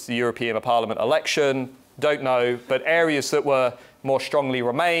because it's the European Parliament election, don't know, but areas that were more strongly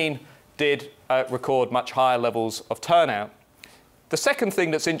Remain did record much higher levels of turnout. The second thing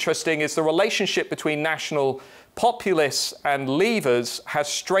that's interesting is the relationship between national populists and Leavers has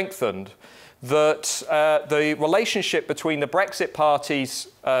strengthened. That the relationship between the Brexit Party's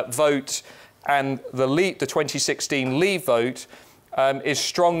vote and the 2016 Leave vote is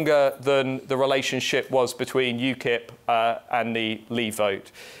stronger than the relationship was between UKIP and the Leave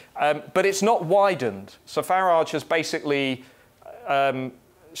vote. But it's not widened. So Farage has basically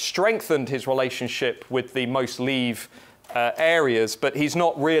strengthened his relationship with the most Leave areas, but he's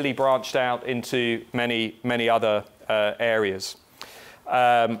not really branched out into many other areas,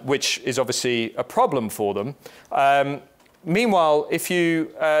 which is obviously a problem for them. Meanwhile, if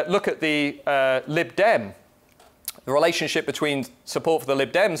you look at the Lib Dem, the relationship between support for the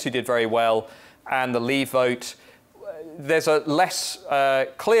Lib Dems, who did very well, and the Leave vote, there's a less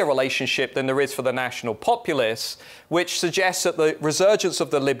clear relationship than there is for the national populists, which suggests that the resurgence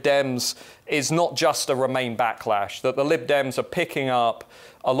of the Lib Dems is not just a Remain backlash, that the Lib Dems are picking up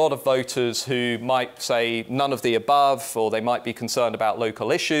a lot of voters who might say none of the above, or they might be concerned about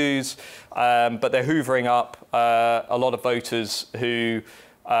local issues, but they're hoovering up a lot of voters who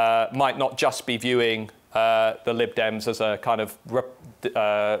might not just be viewing the Lib Dems as a kind of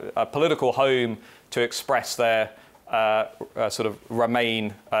a political home to express their sort of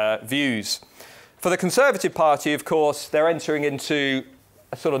Remain views. For the Conservative Party, of course, they're entering into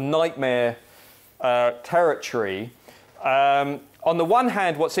a sort of nightmare territory. On the one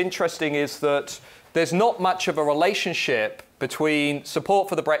hand, what's interesting is that there's not much of a relationship between support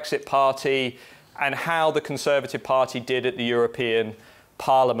for the Brexit Party and how the Conservative Party did at the European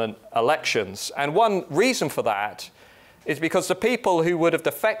Parliament elections. And one reason for that is because the people who would have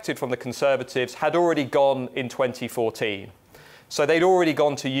defected from the Conservatives had already gone in 2014. So they'd already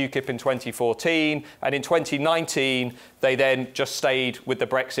gone to UKIP in 2014, and in 2019, they then just stayed with the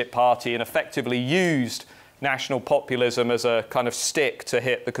Brexit Party and effectively used national populism as a kind of stick to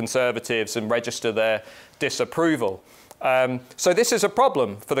hit the Conservatives and register their disapproval. So this is a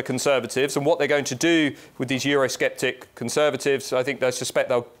problem for the Conservatives, and what they're going to do with these Eurosceptic Conservatives, I think they suspect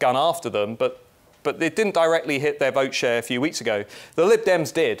they'll gun after them, but they didn't directly hit their vote share a few weeks ago. The Lib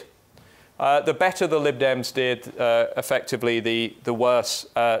Dems did. The better the Lib Dems did, effectively, the worse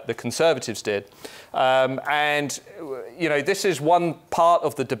the Conservatives did. And you know, this is one part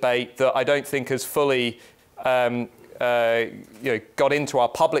of the debate that I don't think has fully got into our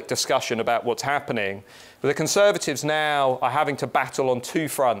public discussion about what's happening. But the Conservatives now are having to battle on two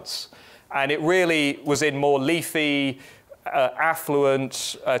fronts, and it really was in more leafy,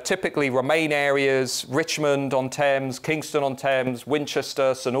 affluent, typically Remain areas, Richmond-on-Thames, Kingston-on-Thames,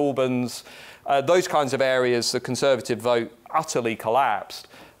 Winchester, St Albans, those kinds of areas, the Conservative vote utterly collapsed,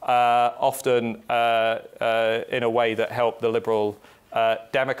 often in a way that helped the Liberal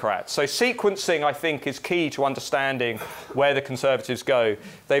Democrats. So sequencing, I think, is key to understanding where the Conservatives go.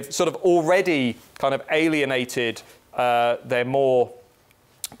 They've sort of already kind of alienated their more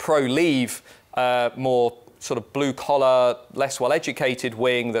pro-Leave, more sort of blue-collar, less well-educated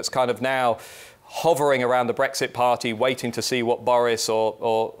wing that's kind of now hovering around the Brexit Party, waiting to see what Boris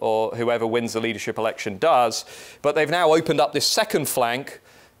or whoever wins the leadership election does. But they've now opened up this second flank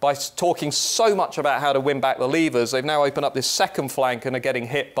by talking so much about how to win back the Leavers. They've now opened up this second flank and are getting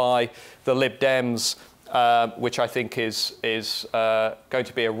hit by the Lib Dems, which I think is going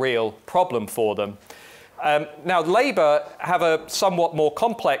to be a real problem for them. Now, Labour have a somewhat more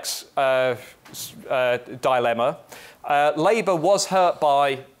complex dilemma. Labour was hurt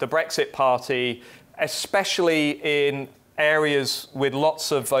by the Brexit Party, especially in areas with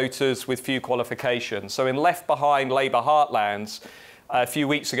lots of voters with few qualifications. So in left-behind Labour heartlands, a few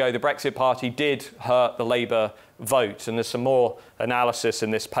weeks ago, the Brexit Party did hurt the Labour vote, and there's some more analysis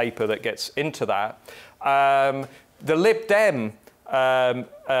in this paper that gets into that. The Lib Dem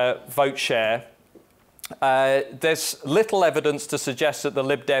vote share, there's little evidence to suggest that the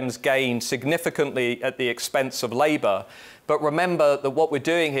Lib Dems gained significantly at the expense of Labour. But remember that what we're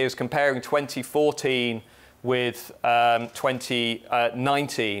doing here is comparing 2014 with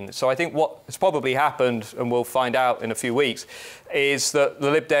 2019. So I think what has probably happened, and we'll find out in a few weeks, is that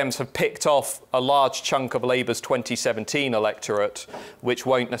the Lib Dems have picked off a large chunk of Labour's 2017 electorate, which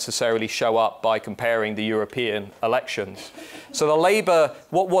won't necessarily show up by comparing the European elections. So the Labour,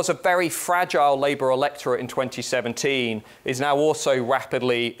 what was a very fragile Labour electorate in 2017, is now also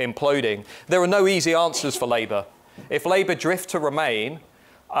rapidly imploding. There are no easy answers for Labour. If Labour drift to Remain,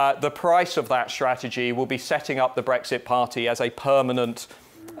 the price of that strategy will be setting up the Brexit Party as a permanent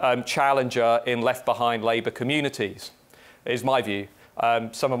challenger in left-behind Labour communities, is my view.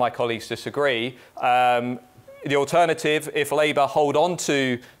 Some of my colleagues disagree. The alternative, if Labour hold on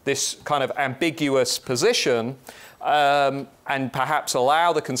to this kind of ambiguous position and perhaps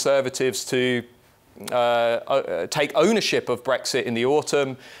allow the Conservatives to take ownership of Brexit in the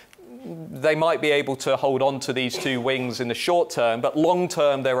autumn, they might be able to hold on to these two wings in the short term, but long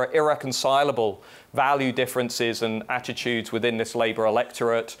term there are irreconcilable value differences and attitudes within this Labour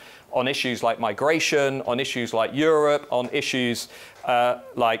electorate on issues like migration, on issues like Europe, on issues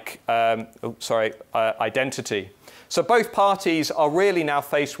identity. So both parties are really now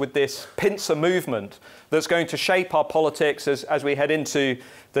faced with this pincer movement that's going to shape our politics as we head into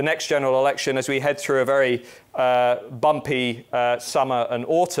the next general election, as we head through a very bumpy summer and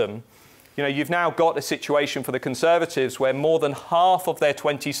autumn. You know, you've now got a situation for the Conservatives where more than half of their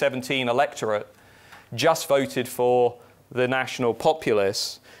 2017 electorate just voted for the national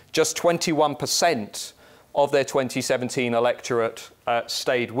populists. Just 21% of their 2017 electorate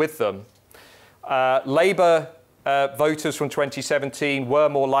stayed with them. Labour voters from 2017 were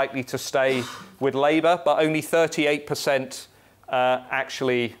more likely to stay with Labour, but only 38%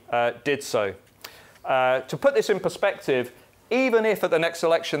 actually did so. To put this in perspective, even if at the next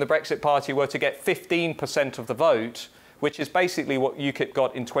election the Brexit Party were to get 15% of the vote, which is basically what UKIP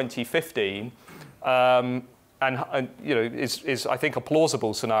got in 2015, and you know, is I think a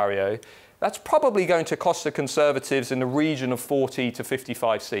plausible scenario, that's probably going to cost the Conservatives in the region of 40 to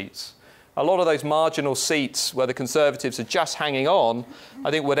 55 seats. A lot of those marginal seats where the Conservatives are just hanging on,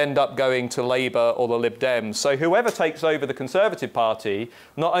 I think would end up going to Labour or the Lib Dems. So whoever takes over the Conservative Party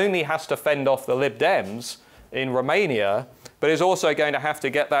not only has to fend off the Lib Dems in Romania, but is also going to have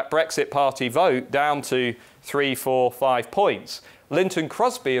to get that Brexit Party vote down to 3, 4, 5 points. Linton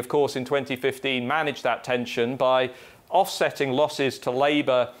Crosby, of course, in 2015 managed that tension by offsetting losses to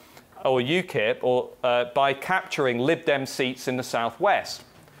Labour or UKIP or by capturing Lib Dem seats in the southwest.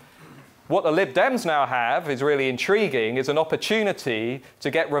 What the Lib Dems now have is really intriguing, is an opportunity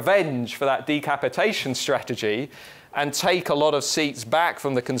to get revenge for that decapitation strategy and take a lot of seats back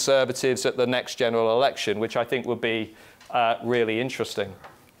from the Conservatives at the next general election, which I think would be really interesting.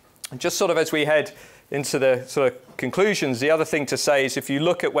 And just sort of as we head into the sort of conclusions, the other thing to say is if you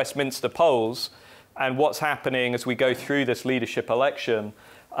look at Westminster polls and what's happening as we go through this leadership election,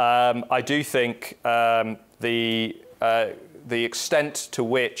 I do think the extent to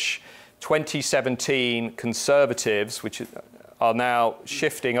which 2017 Conservatives, which are now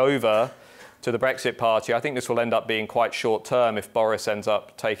shifting over to the Brexit Party, I think this will end up being quite short term if Boris ends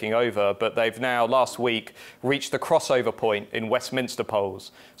up taking over, but they've now last week reached the crossover point in Westminster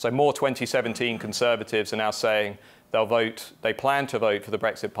polls. So more 2017 Conservatives are now saying they plan to vote for the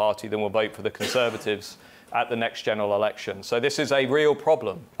Brexit Party than will vote for the Conservatives at the next general election. So this is a real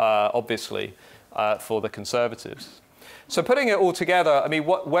problem, obviously, for the Conservatives. So putting it all together, I mean,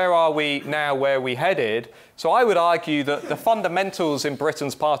 where are we now, where are we headed? So I would argue that the fundamentals in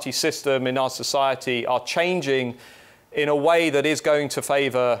Britain's party system, in our society, are changing in a way that is going to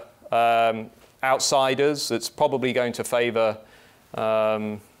favour outsiders. It's probably going to favour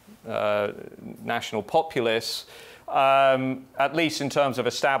national populists, at least in terms of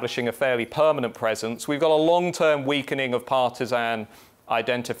establishing a fairly permanent presence. We've got a long-term weakening of partisan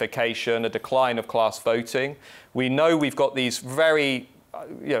identification, a decline of class voting. We know we've got these very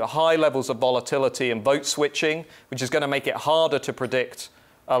high levels of volatility and vote switching, which is going to make it harder to predict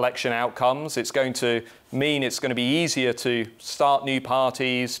election outcomes. It's going to mean it's going to be easier to start new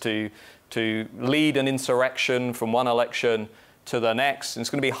parties, to to lead an insurrection from one election to the next. And it's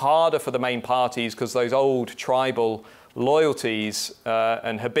going to be harder for the main parties because those old tribal loyalties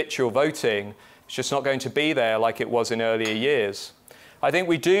and habitual voting is just not going to be there like it was in earlier years. I think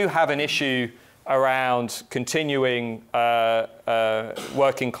we do have an issue around continuing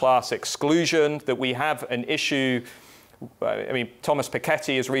working class exclusion, that we have an issue. I mean, Thomas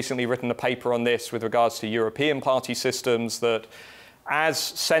Piketty has recently written a paper on this with regards to European party systems, that as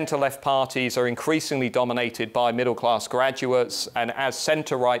centre-left parties are increasingly dominated by middle-class graduates, and as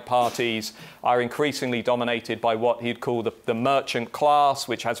centre-right parties are increasingly dominated by what he'd call the merchant class,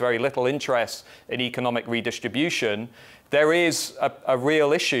 which has very little interest in economic redistribution, there is a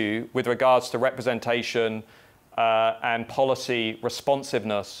real issue with regards to representation and policy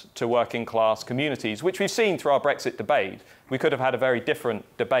responsiveness to working class communities, which we've seen through our Brexit debate. We could have had a very different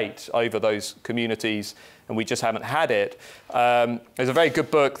debate over those communities, and we just haven't had it. There's a very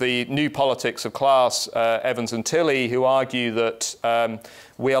good book, The New Politics of Class, Evans and Tilley, who argue that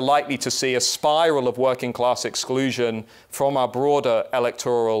we are likely to see a spiral of working class exclusion from our broader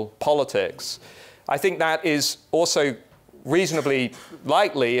electoral politics. I think that is also reasonably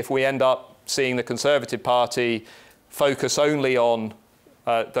likely if we end up seeing the Conservative Party focus only on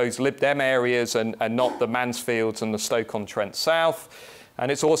those Lib Dem areas and not the Mansfields and the Stoke-on-Trent South.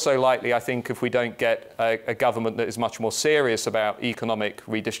 And it's also likely, I think, if we don't get a government that is much more serious about economic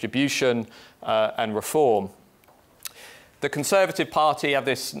redistribution and reform. The Conservative Party have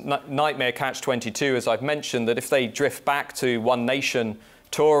this nightmare catch-22, as I've mentioned, that if they drift back to one nation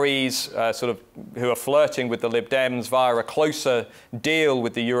Tories, who are flirting with the Lib Dems via a closer deal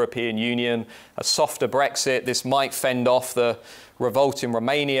with the European Union, a softer Brexit, this might fend off the revolt in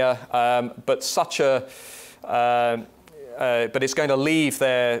Romania, but it's going to leave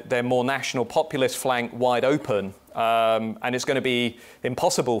their more national populist flank wide open, and it's going to be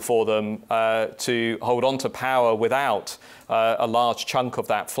impossible for them to hold on to power without a large chunk of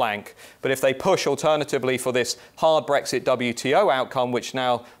that flank. But if they push alternatively for this hard Brexit WTO outcome, which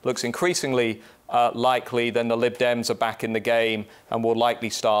now looks increasingly likely, then the Lib Dems are back in the game and will likely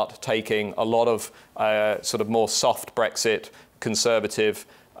start taking a lot of more soft Brexit Conservative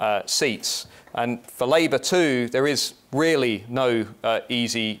seats. And for Labour too, there is really no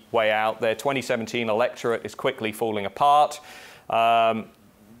easy way out. Their 2017 electorate is quickly falling apart.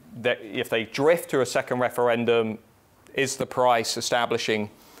 If they drift to a second referendum, is the price establishing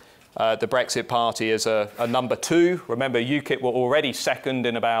the Brexit Party as a number two? Remember, UKIP were already second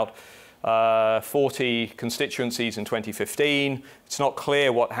in about 40 constituencies in 2015. It's not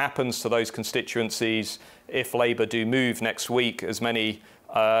clear what happens to those constituencies if Labour do move next week, as many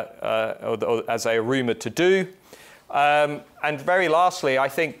as they are rumoured to do. And very lastly, I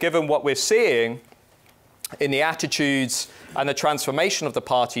think given what we're seeing in the attitudes and the transformation of the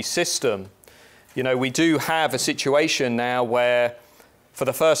party system, you know, we do have a situation now where, for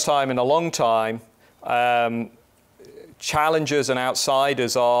the first time in a long time, challengers and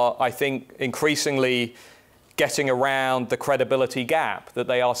outsiders are, I think, increasingly getting around the credibility gap, that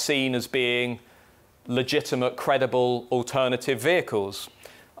they are seen as being legitimate, credible alternative vehicles.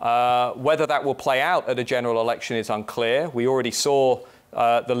 Whether that will play out at a general election is unclear. We already saw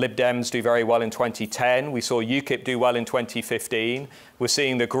the Lib Dems do very well in 2010. We saw UKIP do well in 2015. We're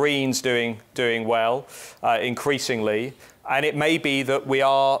seeing the Greens doing well increasingly. And it may be that we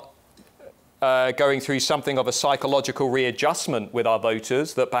are going through something of a psychological readjustment with our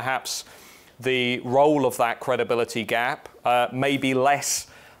voters, that perhaps the role of that credibility gap may be less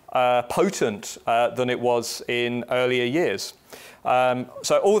potent than it was in earlier years.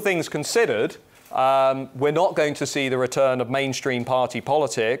 So all things considered, we're not going to see the return of mainstream party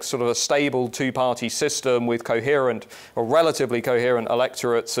politics, sort of a stable two-party system with coherent or relatively coherent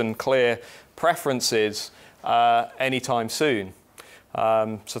electorates and clear preferences anytime soon.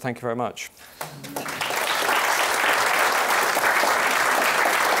 So thank you very much.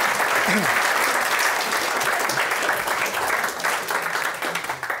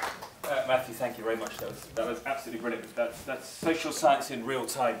 Matthew, thank you very much. That was absolutely brilliant. That's social science in real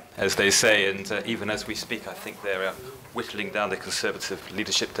time, as they say. And even as we speak, I think they're whittling down the Conservative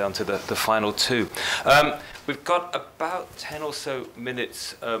leadership down to the final two. We've got about 10 or so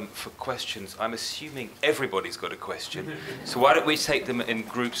minutes for questions. I'm assuming everybody's got a question. So why don't we take them in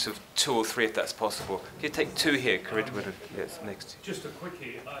groups of 2 or 3, if that's possible? Can you take 2 here, Corinne? Yes, next. Just a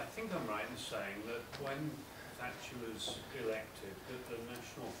quickie. I think I'm right in saying that when Thatcher was elected, that the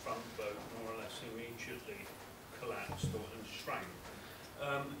National Front vote more or less immediately collapsed and shrank.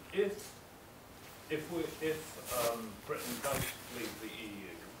 If Britain does leave the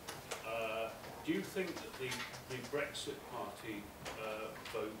EU, do you think that the Brexit Party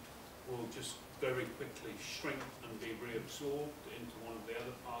vote will just very quickly shrink and be reabsorbed into one of the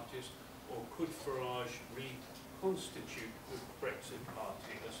other parties, or could Farage reconstitute the Brexit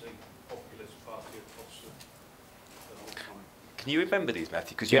party as a populist party across the whole time? Can you remember these,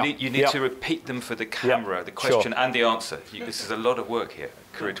 Matthew? Because you need to repeat them for the camera, the question and the answer. This is a lot of work here.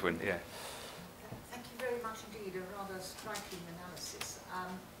 Caridwen, yeah. Thank you very much indeed. A rather striking analysis,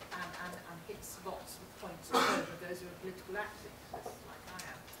 and hits lots of points of those who are political activists, like I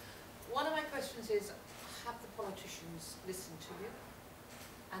am. One of my questions is, have the politicians listened to you?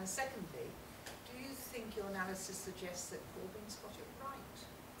 And secondly, do you think your analysis suggests that Corbyn's got it right?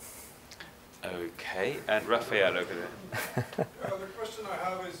 Okay, and Raphael over there. The question I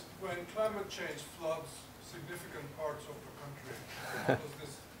have is, when climate change floods significant parts of the country, how does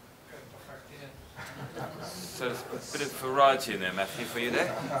this get affected? So there's a bit of variety in there, Matthew, for you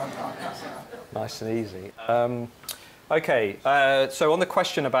there. Nice and easy. Okay, so on the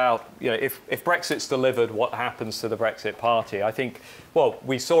question about, if Brexit's delivered, what happens to the Brexit party? I think, well,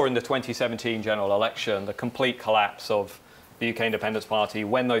 we saw in the 2017 general election the complete collapse of the UK Independence Party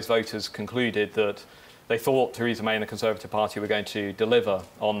when those voters concluded that they thought Theresa May and the Conservative Party were going to deliver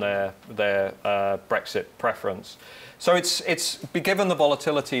on their Brexit preference. So it's given the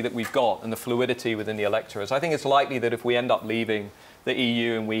volatility that we've got and the fluidity within the electorates, I think it's likely that if we end up leaving the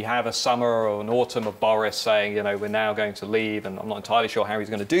EU and we have a summer or an autumn of Boris saying, we're now going to leave, and I'm not entirely sure how he's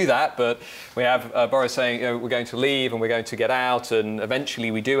going to do that, but we have Boris saying, we're going to leave and we're going to get out, and eventually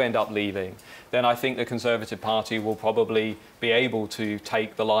we do end up leaving, then I think the Conservative Party will probably be able to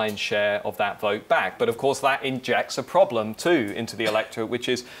take the lion's share of that vote back. But of course that injects a problem too into the electorate, which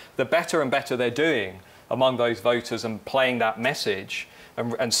is the better and better they're doing among those voters and playing that message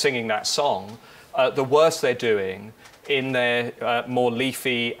and singing that song, the worse they're doing in their more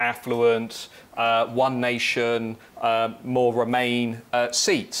leafy, affluent, one nation, more Remain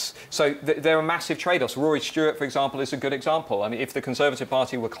seats. So there are massive trade-offs. Rory Stewart, for example, is a good example. I mean, if the Conservative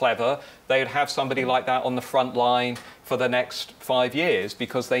Party were clever, they would have somebody like that on the front line for the next 5 years,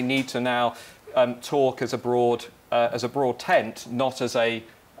 because they need to now talk as a broad tent, not as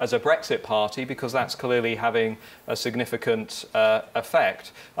a Brexit party, because that's clearly having a significant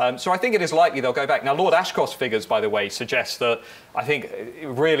effect. So I think it is likely they'll go back. Now, Lord Ashcroft's figures, by the way, suggest that I think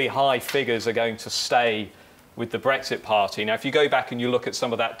really high figures are going to stay with the Brexit party. Now, if you go back and you look at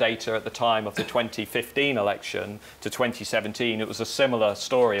some of that data at the time of the 2015 election to 2017, it was a similar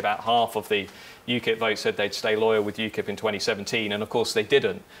story. About half of the UKIP vote said they'd stay loyal with UKIP in 2017, and of course they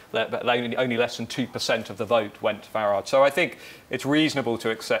didn't. Only less than 2% of the vote went to Farage. So I think it's reasonable to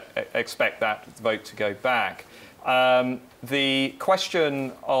expect that vote to go back. The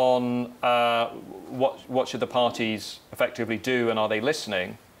question on what should the parties effectively do, and are they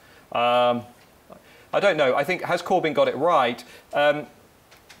listening? I don't know. I think, has Corbyn got it right?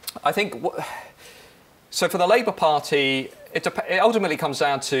 I think, so for the Labour Party, it ultimately comes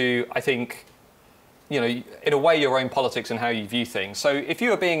down to, I think, in a way, your own politics and how you view things. So if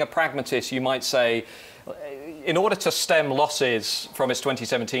you were being a pragmatist, you might say, in order to stem losses from its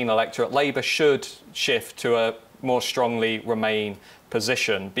 2017 electorate, Labour should shift to a more strongly Remain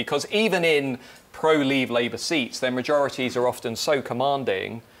position, because even in pro-Leave Labour seats, their majorities are often so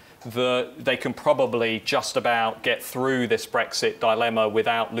commanding that they can probably just about get through this Brexit dilemma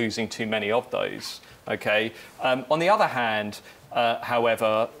without losing too many of those. Okay. On the other hand,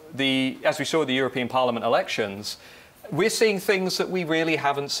 however, as we saw at the European Parliament elections, we're seeing things that we really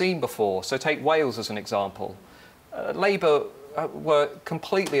haven't seen before. So take Wales as an example. Labour were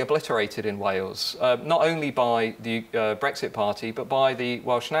completely obliterated in Wales, not only by the Brexit Party, but by the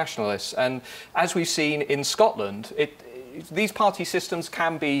Welsh nationalists. And as we've seen in Scotland, these party systems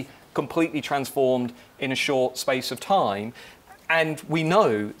can be completely transformed in a short space of time. And we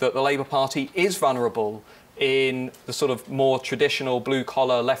know that the Labour Party is vulnerable in the sort of more traditional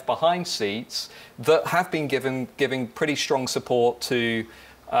blue-collar, left-behind seats that have been giving pretty strong support to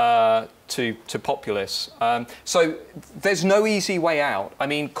populists. So there's no easy way out. I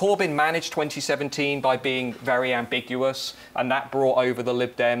mean, Corbyn managed 2017 by being very ambiguous, and that brought over the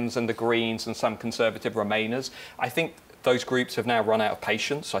Lib Dems and the Greens and some Conservative Remainers. I think those groups have now run out of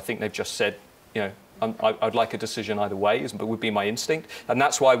patience. I think they've just said, I'd like a decision either way, would be my instinct. And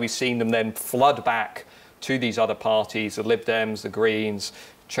that's why we've seen them then flood back to these other parties, the Lib Dems, the Greens,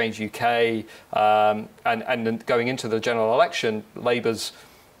 Change UK, and then going into the general election, Labour's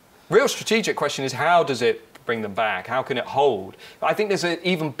real strategic question is, how does it bring them back? How can it hold? I think there's an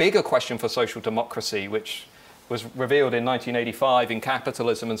even bigger question for social democracy, which was revealed in 1985 in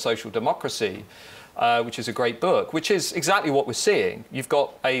Capitalism and Social Democracy, which is a great book, which is exactly what we're seeing. You've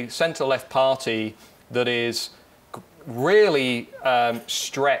got a centre-left party that is really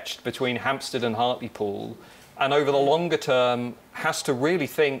stretched between Hampstead and Hartlepool, and over the longer term has to really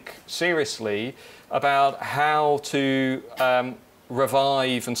think seriously about how to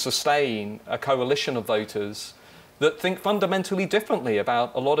revive and sustain a coalition of voters that think fundamentally differently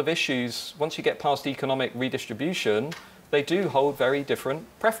about a lot of issues. Once you get past economic redistribution, they do hold very different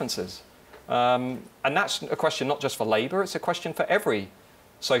preferences. And that's a question not just for Labour, it's a question for every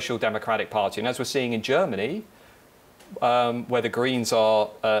social democratic party. And as we're seeing in Germany, where the Greens are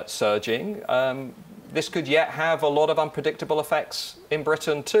surging, this could yet have a lot of unpredictable effects in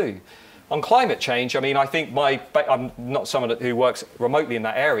Britain too. On climate change, I mean, I think I'm not someone who works remotely in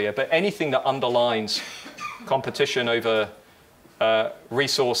that area, but anything that underlines competition over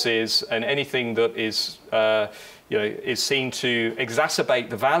resources and anything that is, is seen to exacerbate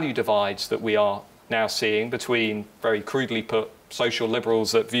the value divides that we are now seeing between, very crudely put, social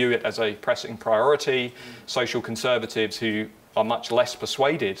liberals that view it as a pressing priority, social conservatives who are much less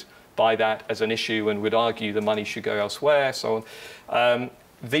persuaded by that as an issue and would argue the money should go elsewhere, so on.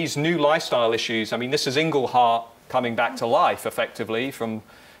 These new lifestyle issues, I mean, this is Inglehart coming back to life, effectively, from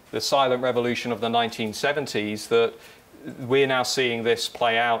the silent revolution of the 1970s, that we're now seeing this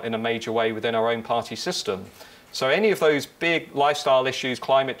play out in a major way within our own party system. So any of those big lifestyle issues,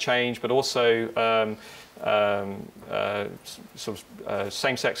 climate change, but also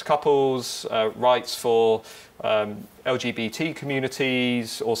same-sex couples, rights for LGBT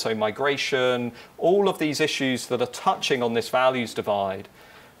communities, also migration, all of these issues that are touching on this values divide,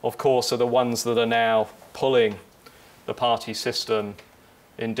 of course, are the ones that are now pulling the party system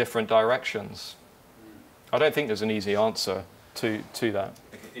in different directions. I don't think there's an easy answer to that.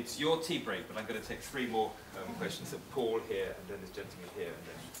 Okay, it's your tea break, but I'm going to take 3 more questions. Paul here, and then this gentleman here, and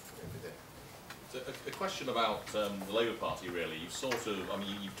then over there. So a question about the Labour Party, really. You've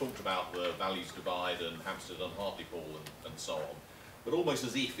you've talked about the values divide and Hampstead and Hartlepool and so on, but almost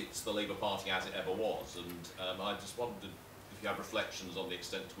as if it's the Labour Party as it ever was. And I just wondered if you have reflections on the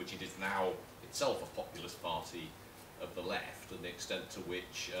extent to which it is now itself a populist party of the left, and the extent to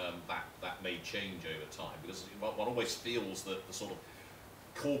which that may change over time. Because one always feels that the sort of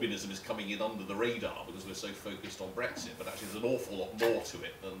Corbynism is coming in under the radar because we're so focused on Brexit, but actually there's an awful lot more to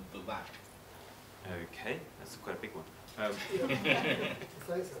it than that. Okay, that's quite a big one. Thanks,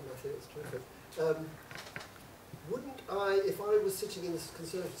 Matthew, it's terrific. Wouldn't I, if I was sitting in the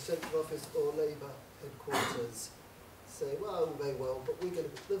Conservative Central Office or Labour headquarters, say, well, very well, but we're going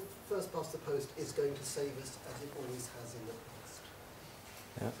to, the first past the post is going to save us as it always has in the past.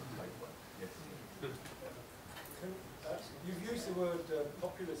 Yeah. You've used the word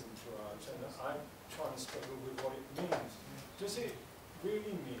populism throughout, and I'm trying to struggle with what it means. Does it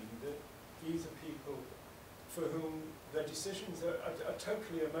really mean that these are people for whom their decisions are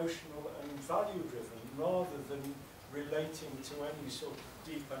totally emotional and value-driven, rather than relating to any sort of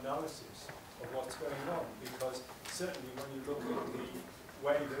deep analysis of what's going on? Because certainly when you look at the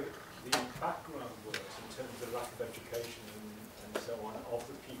way that the background works in terms of lack of education and so on of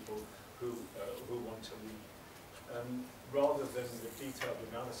the people who want to lead, rather than the detailed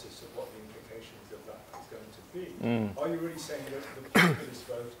analysis of what the implications of that is going to be, are you really saying that the populist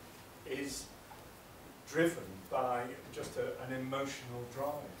vote is driven by just an emotional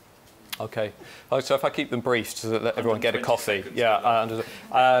drive? Okay, so if I keep them brief so that everyone get a coffee.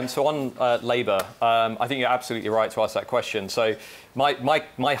 Yeah, so on Labour, I think you're absolutely right to ask that question. So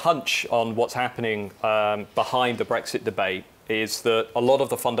my hunch on what's happening behind the Brexit debate is that a lot of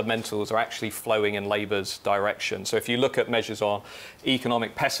the fundamentals are actually flowing in Labour's direction. So if you look at measures on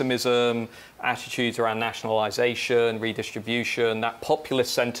economic pessimism, attitudes around nationalisation, redistribution, that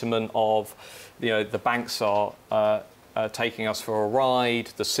populist sentiment of, the banks are taking us for a ride,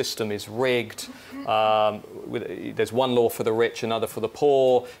 the system is rigged, there's one law for the rich, another for the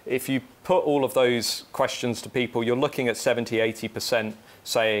poor. If you put all of those questions to people, you're looking at 70, 80%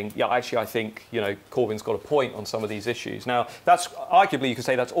 saying, yeah, actually, I think, Corbyn's got a point on some of these issues. Now, that's arguably, you could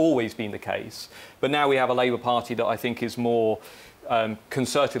say that's always been the case, but now we have a Labour Party that I think is more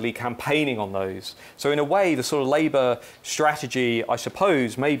concertedly campaigning on those. So in a way, the sort of Labour strategy, I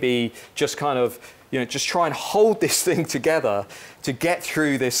suppose, may be just kind of, just try and hold this thing together to get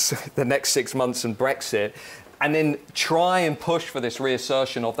through the next 6 months and Brexit, and then try and push for this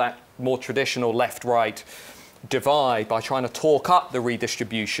reassertion of that more traditional left-right divide by trying to talk up the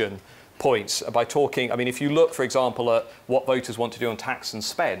redistribution points, by talking, if you look, for example, at what voters want to do on tax and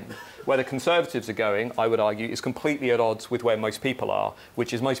spend, where the Conservatives are going, I would argue, is completely at odds with where most people are,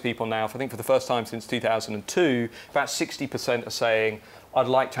 which is most people now, I think for the first time since 2002, about 60% are saying, I'd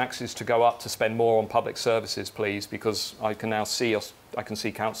like taxes to go up to spend more on public services, please, because I can now see us I can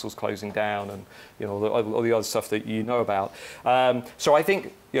see councils closing down and all the other stuff that you know about. So I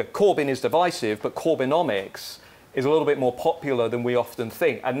think Corbyn is divisive, but Corbynomics is a little bit more popular than we often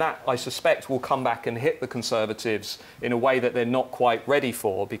think. And that, I suspect, will come back and hit the Conservatives in a way that they're not quite ready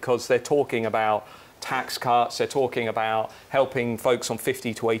for, because they're talking about tax cuts, they're talking about helping folks on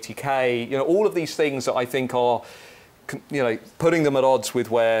 50 to 80K, all of these things that I think are, putting them at odds with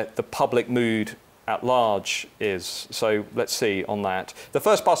where the public mood at large is. So let's see on that. The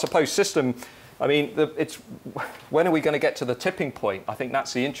first past the post system, I mean, when are we going to get to the tipping point? I think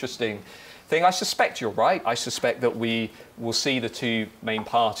that's the interesting thing. I suspect you're right. I suspect that we will see the two main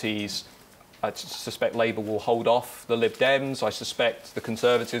parties. I suspect Labour will hold off the Lib Dems. I suspect the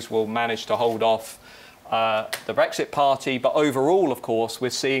Conservatives will manage to hold off the Brexit Party. But overall, of course, we're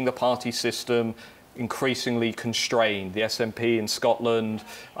seeing the party system increasingly constrained. The SNP in Scotland,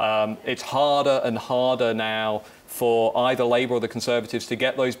 it's harder and harder now for either Labour or the Conservatives to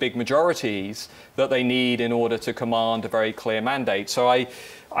get those big majorities that they need in order to command a very clear mandate. So I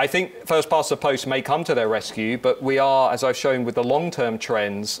think first past the post may come to their rescue, but we are, as I've shown with the long-term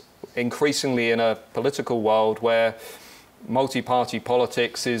trends, increasingly in a political world where multi-party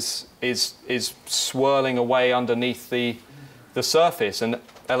politics is swirling away underneath the surface, and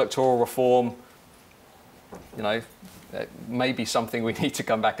electoral reform, may be something we need to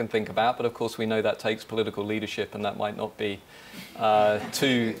come back and think about, but of course we know that takes political leadership, and that might not be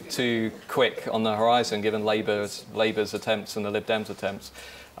too quick on the horizon, given Labour's attempts and the Lib Dems' attempts.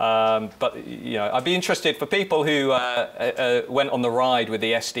 But I'd be interested for people who went on the ride with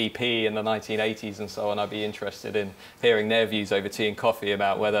the SDP in the 1980s and so on. I'd be interested in hearing their views over tea and coffee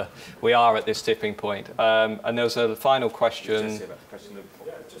about whether we are at this tipping point. And there was a final question.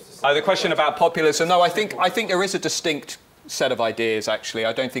 The question about populism. No, I think there is a distinct set of ideas, actually.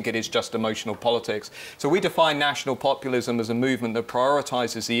 I don't think it is just emotional politics. So we define national populism as a movement that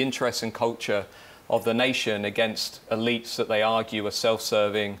prioritises the interests and culture of the nation against elites that they argue are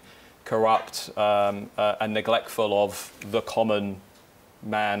self-serving, corrupt, and neglectful of the common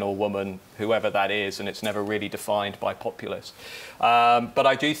man or woman, whoever that is, and it's never really defined by populists. But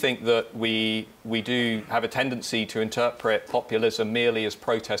I do think that we do have a tendency to interpret populism merely as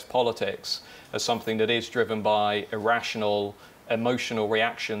protest politics, as something that is driven by irrational, emotional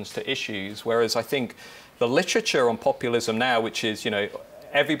reactions to issues, whereas I think the literature on populism now, which is,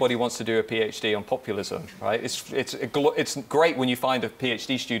 everybody wants to do a PhD on populism, right? It's great when you find a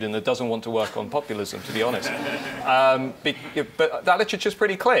PhD student that doesn't want to work on populism, to be honest. But that literature is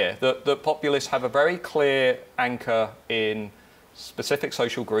pretty clear, that populists have a very clear anchor in specific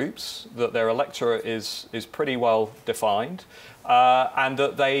social groups, that their electorate is pretty well defined, and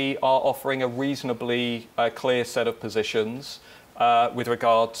that they are offering a reasonably clear set of positions with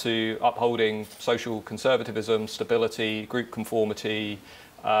regard to upholding social conservatism, stability, group conformity,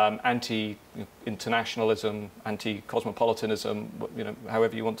 anti-internationalism, anti-cosmopolitanism,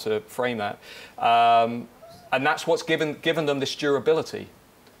 however you want to frame that. And that's what's given them this durability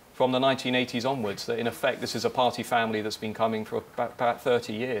from the 1980s onwards, that in effect this is a party family that's been coming for about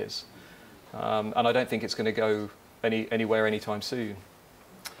 30 years. And I don't think it's going to go anywhere anytime soon.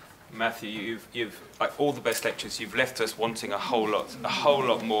 Matthew, you've like all the best lectures. You've left us wanting a whole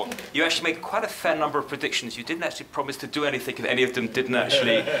lot more. You actually made quite a fair number of predictions. You didn't actually promise to do anything, and any of them didn't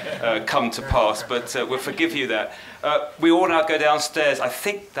actually come to pass. But we'll forgive you that. We all now go downstairs. I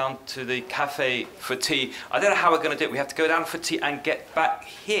think down to the cafe for tea. I don't know how we're going to do it. We have to go down for tea and get back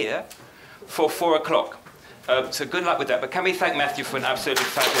here for 4 o'clock. So good luck with that. But can we thank Matthew for an absolutely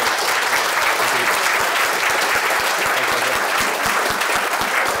fabulous.